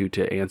gotten up to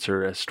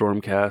answer as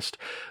Stormcast.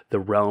 The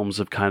realms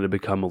have kind of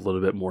become a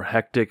little bit more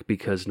hectic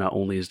because not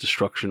only is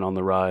destruction on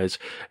the rise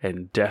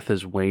and death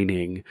is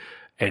waning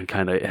and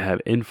kind of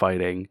have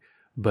infighting,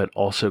 but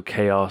also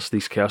chaos.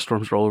 These chaos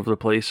storms are all over the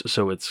place.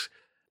 So it's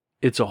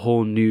a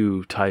whole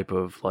new type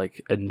of,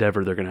 like,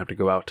 endeavor they're going to have to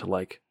go out to,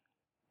 like,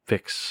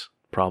 fix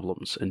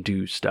problems and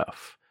do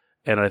stuff.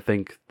 And I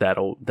think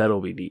that'll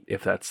be neat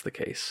if that's the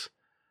case.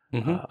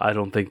 Mm-hmm. I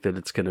don't think that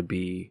it's going to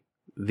be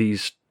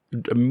these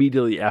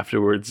immediately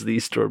afterwards,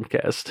 these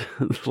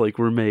Stormcast like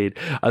were made.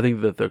 I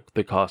think that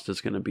the cost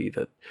is going to be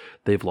that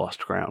they've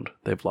lost ground.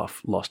 They've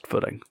lost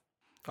footing.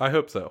 I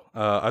hope so.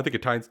 I think a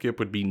time skip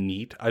would be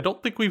neat. I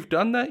don't think we've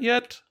done that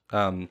yet.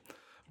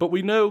 But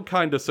we know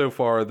kind of so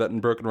far that in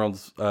Broken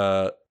Realms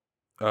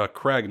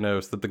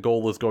Kragnos that the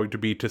goal is going to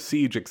be to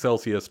siege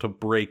Excelsius to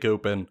break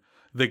open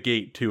the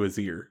gate to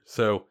Azir.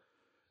 So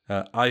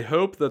I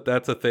hope that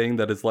that's a thing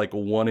that is like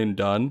one and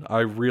done. I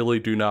really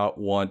do not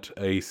want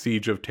a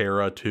Siege of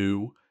Terra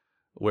 2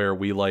 where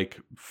we like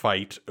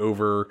fight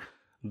over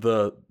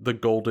the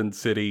Golden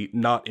City,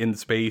 not in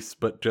space,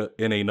 but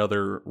in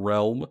another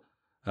realm.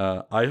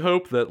 I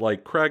hope that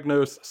like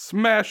Kragnos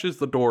smashes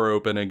the door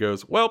open and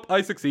goes, "Welp,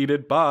 I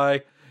succeeded,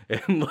 bye,"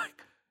 and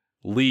like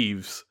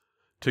leaves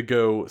to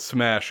go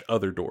smash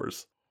other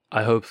doors.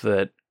 I hope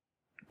that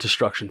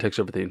destruction takes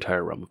over the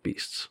entire realm of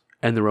beasts,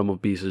 and the realm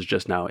of beasts is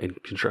just now in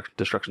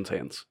destruction's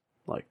hands.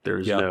 Like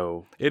there's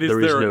no, it is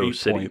there is there no 8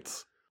 city.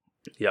 points.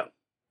 Yeah,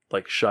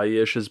 like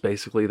Shyish is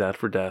basically that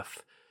for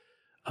death.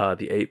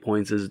 The 8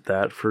 points is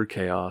that for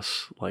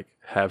chaos. Like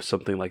have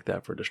something like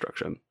that for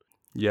destruction.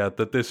 Yeah,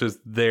 that this is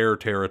their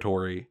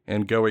territory,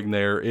 and going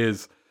there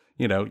is,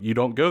 you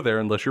don't go there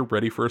unless you're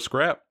ready for a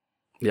scrap.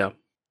 Yeah.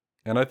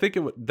 And I think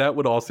that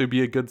would also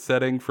be a good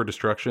setting for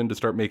destruction to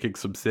start making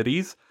some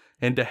cities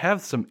and to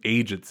have some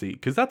agency,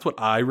 because that's what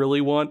I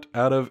really want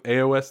out of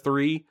AOS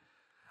 3.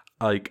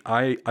 Like,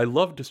 I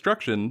love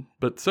destruction,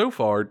 but so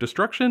far,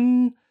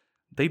 destruction,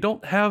 they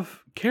don't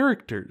have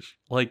characters.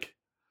 Like,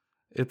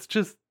 it's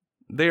just,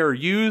 they are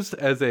used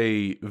as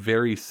a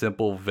very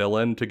simple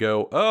villain to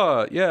go,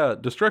 "Oh, yeah,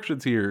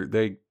 destruction's here.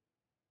 They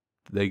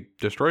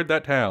destroyed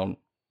that town.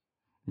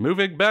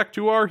 Moving back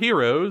to our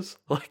heroes."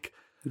 Like,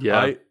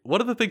 Yeah.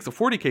 one of the things that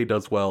 40k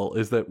does well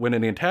is that when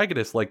an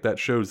antagonist like that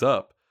shows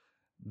up,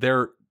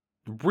 they're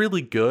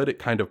really good at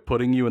kind of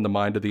putting you in the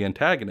mind of the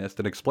antagonist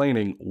and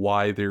explaining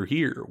why they're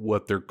here,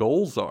 what their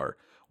goals are,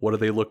 what are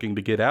they looking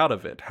to get out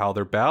of it, how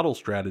their battle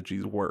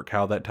strategies work,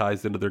 how that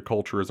ties into their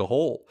culture as a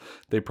whole.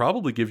 They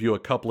probably give you a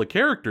couple of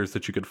characters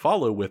that you could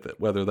follow with it,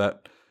 whether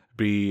that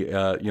be,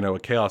 a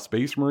Chaos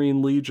Space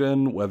Marine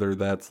Legion, whether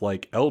that's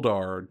like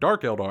Eldar,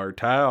 Dark Eldar,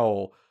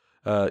 Tau,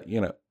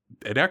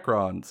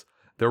 Necrons.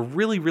 They're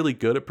really, really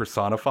good at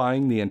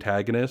personifying the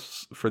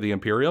antagonists for the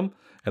Imperium,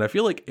 and I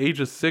feel like Age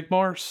of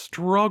Sigmar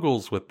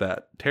struggles with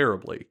that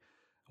terribly.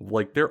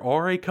 Like, there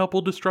are a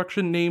couple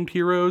destruction named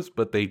heroes,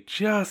 but they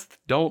just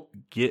don't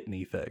get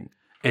anything.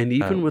 And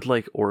even with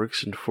like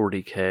orcs in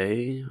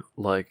 40k,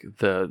 like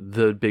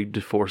the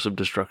big force of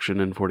destruction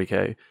in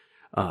 40k,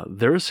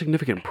 they're a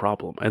significant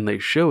problem, and they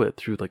show it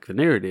through like the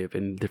narrative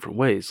in different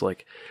ways.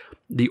 Like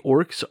the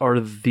orcs are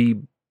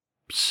the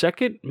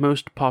second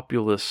most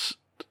populous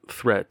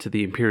threat to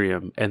the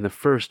Imperium, and the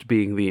first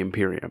being the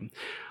Imperium.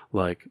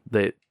 Like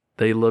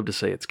they love to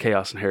say it's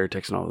chaos and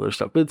heretics and all other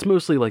stuff, but it's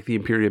mostly like the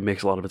Imperium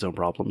makes a lot of its own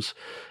problems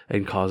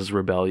and causes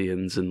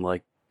rebellions and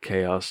like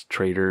chaos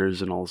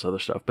traders and all this other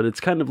stuff. But it's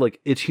kind of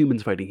like it's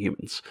humans fighting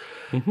humans.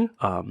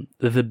 Mm-hmm.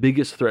 The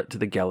biggest threat to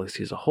the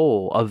galaxy as a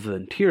whole, other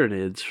than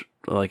Tyranids,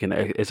 like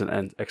as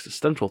an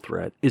existential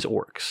threat, is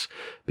orcs,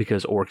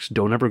 because orcs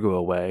don't ever go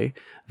away.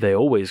 They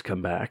always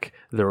come back.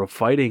 They're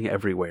fighting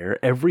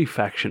everywhere. Every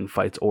faction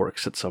fights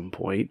orcs at some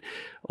point.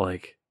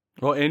 Like,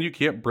 well, and you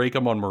can't break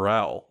them on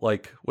morale.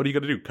 Like, what are you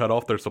going to do? Cut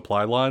off their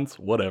supply lines?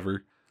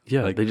 Whatever.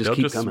 yeah, Like, they just they'll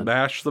keep just coming.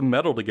 smash some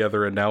metal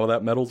together, and now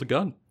that metal's a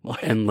gun.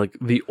 And like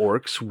the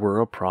orcs were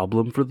a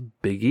problem for the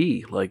Big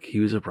E. Like he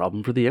was a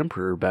problem for the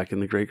Emperor back in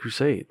the Great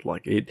Crusade.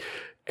 Like it,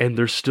 and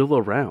they're still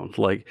around.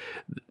 Like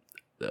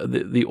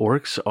the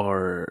orcs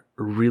are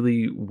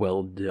really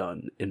well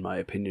done, in my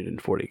opinion, in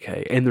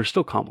 40k, and they're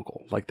still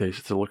comical. Like they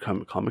still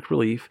are comic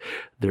relief.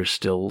 They're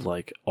still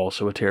like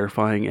also a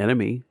terrifying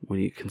enemy when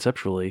you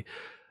conceptually,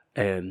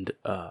 and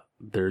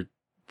the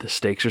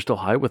stakes are still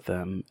high with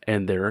them,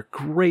 and they're a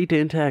great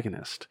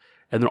antagonist.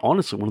 And they're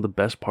honestly one of the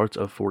best parts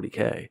of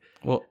 40k.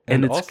 Well,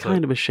 And it's also,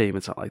 kind of a shame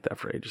it's not like that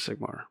for Age of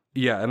Sigmar.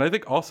 yeah, and I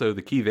think also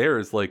the key there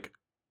is like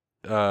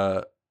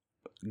Mag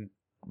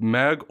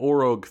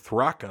Orog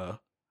Thraka,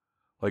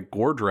 like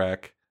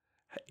Gordrak,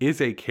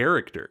 is a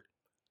character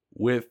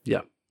with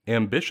Yeah.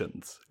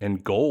 ambitions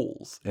and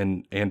goals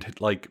and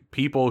like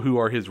people who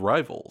are his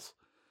rivals.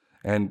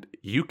 And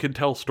you can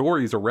tell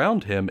stories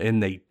around him,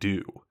 and they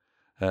do.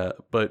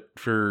 But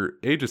for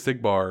Age of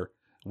Sigmar,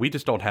 we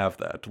just don't have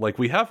that. Like,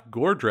 we have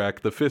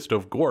Gordrak, the Fist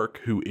of Gork,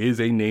 who is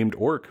a named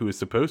orc, who is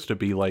supposed to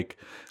be like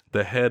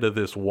the head of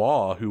this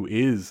Wa, who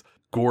is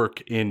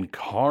Gork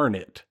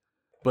incarnate.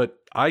 But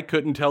I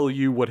couldn't tell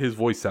you what his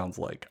voice sounds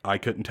like. I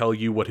couldn't tell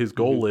you what his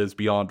goal is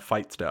beyond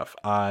fight stuff.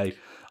 I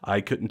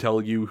couldn't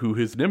tell you who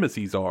his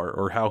nemesis are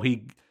or how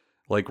he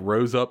like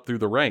rose up through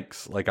the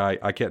ranks. Like,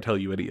 I can't tell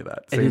you any of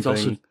that. And Same he's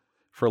thing also-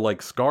 for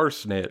like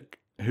Skarsnik,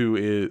 who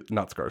is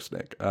not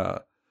Skarsnik,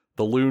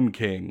 the Loon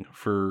King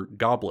for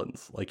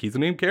goblins. Like, he's a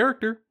named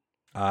character.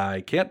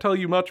 I can't tell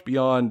you much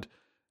beyond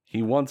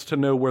he wants to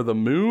know where the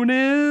moon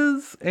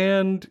is,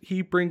 and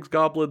he brings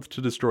goblins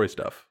to destroy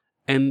stuff.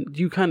 And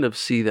you kind of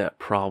see that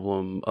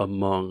problem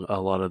among a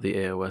lot of the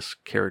AOS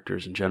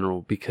characters in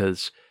general,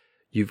 because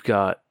you've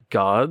got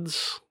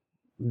gods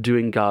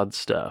doing god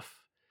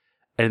stuff,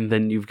 and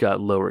then you've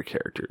got lower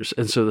characters.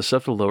 And so the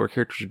stuff the lower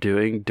characters are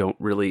doing don't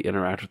really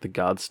interact with the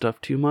god stuff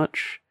too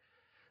much.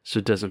 So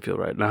it doesn't feel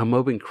right. Now I'm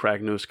hoping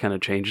Kragnos kind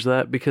of changes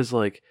that, because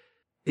like,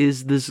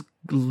 is this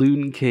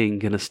Loon King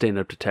going to stand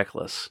up to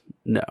Teclis?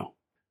 No.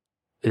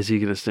 Is he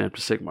going to stand up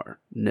to Sigmar?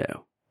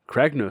 No.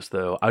 Kragnos,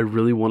 though, I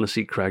really want to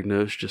see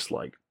Kragnos just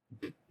like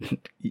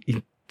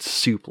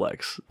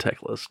suplex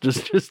Teclis.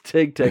 Just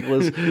take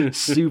Teclis,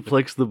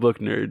 suplex the book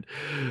nerd.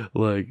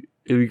 Like,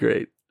 it'd be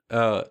great.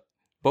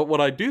 But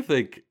what I do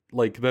think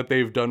like that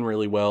they've done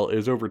really well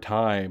is over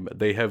time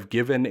they have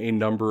given a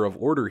number of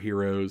Order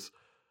heroes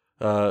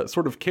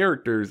sort of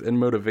characters and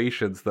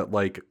motivations that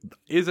like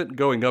isn't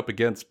going up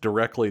against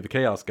directly the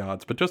Chaos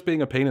Gods, but just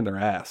being a pain in their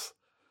ass.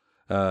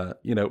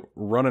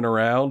 Running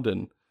around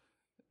and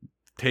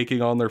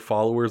taking on their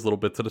followers little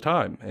bits at a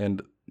time.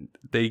 And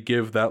they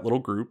give that little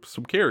group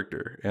some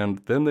character.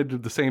 And then they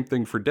did the same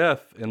thing for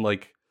Death and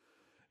like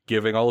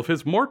giving all of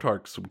his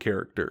Mortarchs some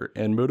character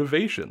and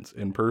motivations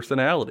and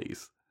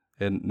personalities.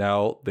 And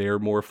now they're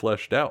more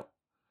fleshed out.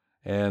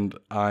 And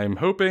I'm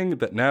hoping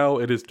that now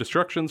it is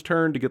Destruction's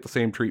turn to get the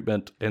same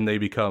treatment and they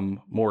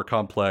become more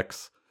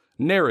complex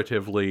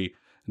narratively,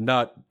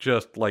 not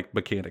just like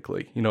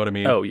mechanically. You know what I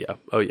mean? Oh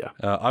yeah.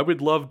 I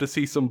would love to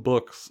see some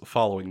books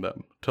following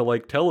them to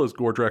like tell us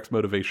Gordrak's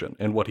motivation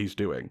and what he's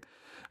doing,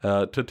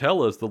 to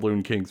tell us the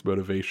Loon King's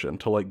motivation,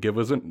 to like give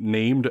us a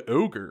named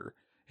ogre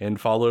and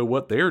follow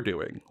what they're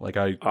doing. Like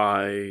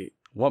I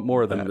want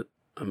more of that.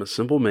 I'm a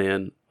simple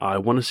man. I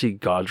want to see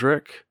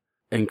Godric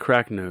and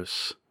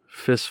Kragnos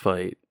fist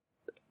fight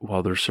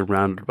while they're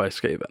surrounded by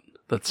Skaven.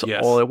 That's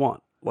all I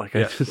want. Like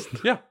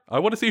I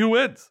want to see who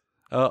wins.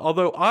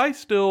 Although I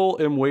still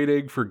am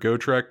waiting for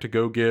Gotrek to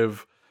go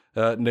give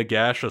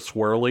Nagash a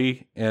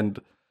swirly and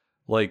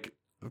like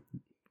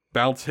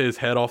bounce his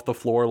head off the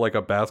floor like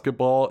a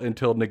basketball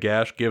until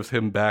Nagash gives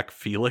him back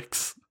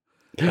Felix.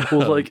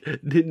 Well, like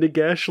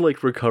Nagash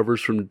like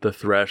recovers from the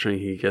thrashing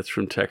he gets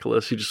from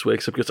Teclis. He just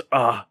wakes up and goes,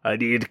 I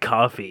need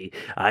coffee.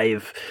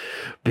 I've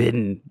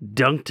been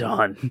dunked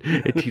on.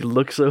 And he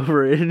looks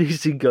over and he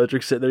sees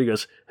Godric sitting there. He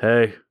goes,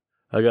 hey,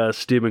 I got a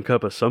steaming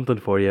cup of something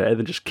for you, and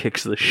then just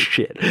kicks the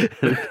shit.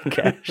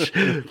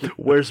 Nagash,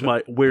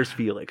 where's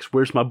Felix?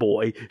 Where's my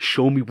boy?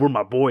 Show me where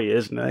my boy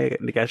is. And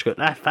Nagash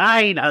goes,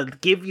 fine, I'll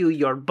give you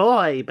your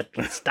boy, but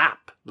stop.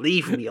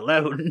 Leave me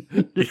alone.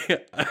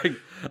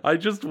 I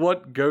just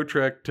want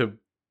Gotrek to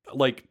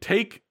like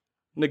take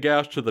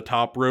Nagash to the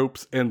top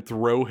ropes and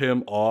throw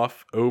him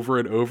off over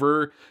and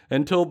over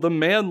until the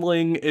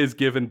manling is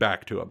given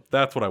back to him.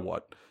 That's what I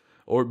want.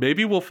 Or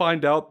maybe we'll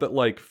find out that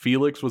like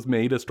Felix was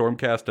made a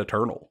Stormcast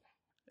Eternal.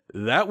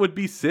 That would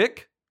be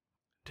sick.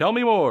 Tell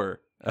me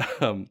more.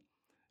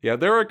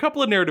 There are a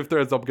couple of narrative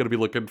threads I'm going to be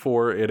looking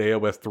for in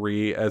AOS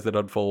 3 as it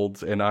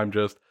unfolds, and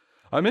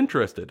I'm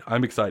interested.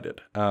 I'm excited.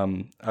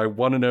 I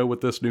want to know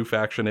what this new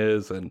faction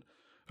is, and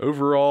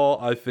overall,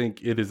 I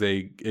think it is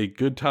a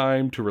good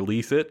time to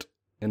release it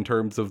in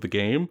terms of the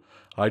game.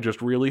 I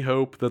just really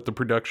hope that the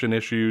production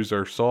issues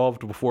are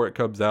solved before it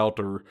comes out,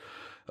 or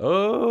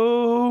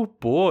oh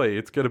boy,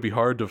 it's going to be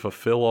hard to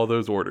fulfill all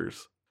those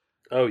orders.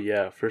 Oh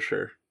yeah, for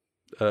sure.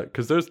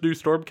 Because those new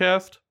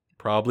Stormcast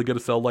probably going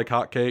to sell like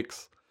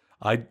hotcakes.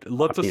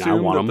 Let's assume I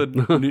want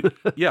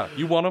that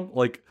you want them.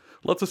 Like,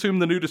 let's assume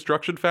the new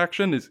Destruction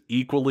faction is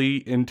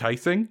equally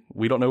enticing.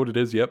 We don't know what it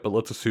is yet, but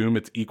let's assume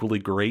it's equally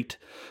great.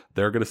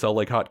 They're going to sell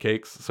like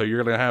hotcakes. So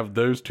you're going to have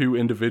those two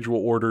individual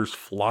orders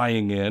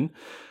flying in.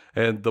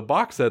 And the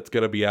box set's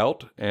going to be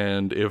out.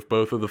 And if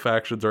both of the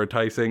factions are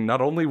enticing, not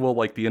only will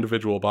like the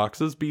individual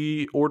boxes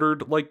be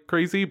ordered like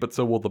crazy, but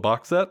so will the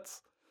box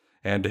sets.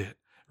 And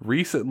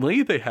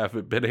recently, they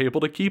haven't been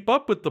able to keep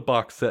up with the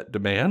box set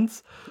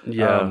demands.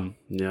 Yeah.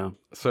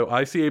 So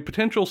I see a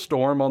potential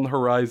storm on the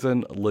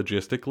horizon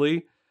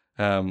logistically,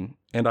 and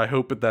I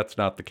hope that that's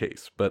not the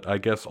case. But I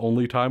guess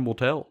only time will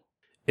tell.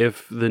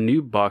 If the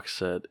new box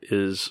set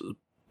is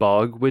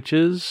Bog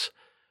Witches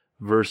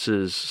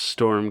versus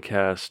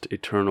Stormcast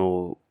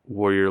Eternal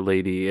Warrior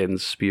Lady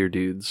and Spear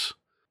Dudes,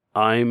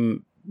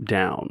 I'm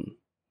down.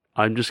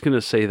 I'm just going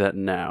to say that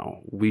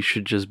now. We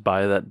should just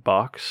buy that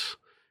box,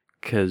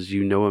 because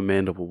you know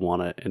Amanda will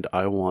want it, and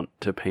I want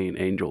to paint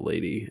Angel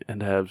Lady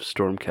and have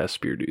Stormcast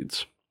Spear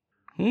Dudes.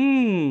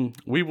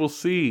 We will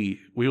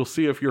see. We will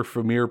see if your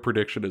Famir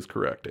prediction is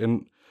correct.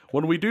 And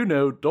when we do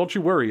know, don't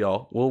you worry,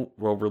 y'all.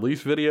 We'll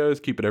release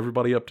videos, keeping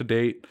everybody up to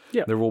date.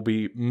 Yeah. There will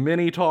be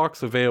many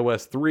talks of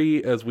AOS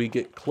 3 as we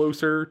get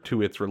closer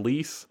to its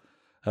release,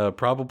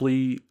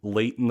 probably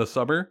late in the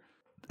summer.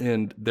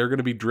 And they're going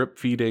to be drip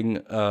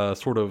feeding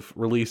sort of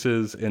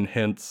releases and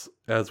hints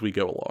as we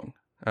go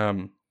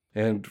along.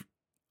 And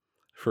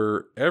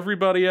for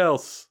everybody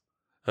else,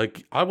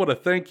 like, I want to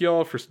thank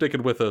y'all for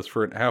sticking with us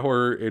for an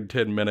hour and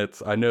 10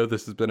 minutes. I know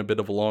this has been a bit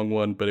of a long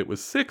one, but it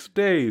was 6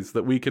 days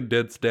that we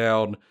condensed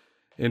down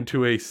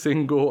into a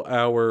single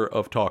hour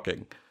of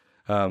talking.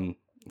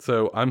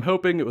 So I'm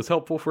hoping it was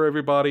helpful for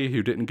everybody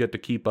who didn't get to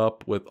keep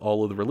up with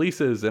all of the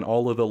releases and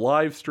all of the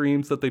live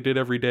streams that they did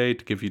every day,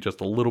 to give you just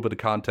a little bit of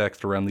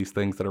context around these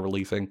things that are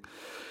releasing.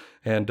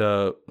 And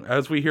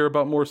as we hear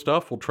about more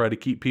stuff, we'll try to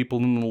keep people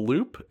in the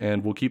loop,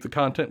 and we'll keep the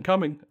content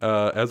coming.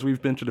 As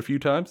we've mentioned a few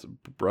times,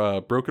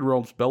 Broken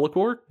Realms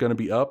Be'lakor going to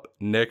be up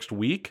next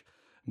week,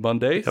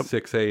 Monday,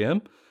 6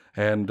 a.m.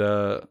 And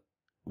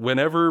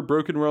whenever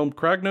Broken Realm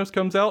Kragnos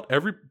comes out,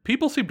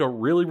 people seem to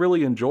really,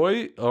 really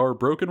enjoy our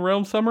Broken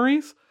Realm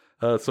summaries.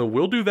 So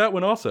we'll do that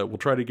one also. We'll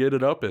try to get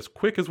it up as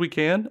quick as we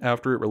can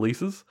after it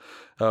releases.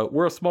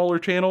 We're a smaller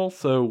channel,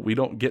 so we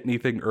don't get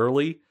anything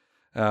early.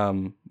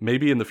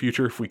 Maybe in the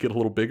future, if we get a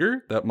little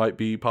bigger, that might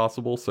be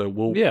possible. So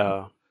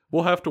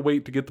we'll have to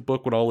wait to get the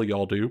book when all of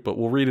y'all do, but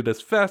we'll read it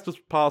as fast as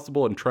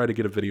possible and try to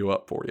get a video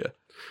up for you.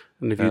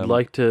 And if you'd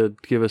like to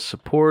give us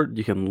support,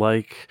 you can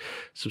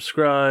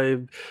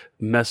subscribe,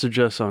 message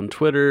us on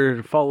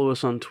Twitter, follow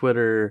us on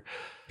Twitter,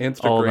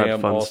 Instagram, all that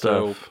fun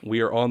also. stuff.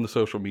 We are on the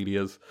social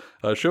medias.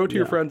 Show it to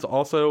your friends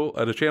also.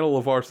 At a channel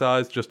of our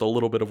size, just a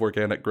little bit of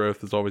organic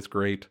growth is always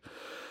great.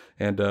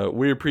 And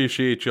we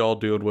appreciate y'all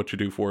doing what you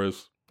do for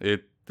us.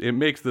 It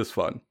makes this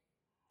fun.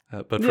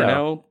 But for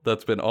now,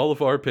 that's been all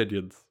of our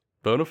opinions.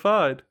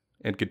 Bonafide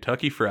and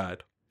Kentucky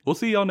Fried. We'll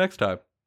see y'all next time.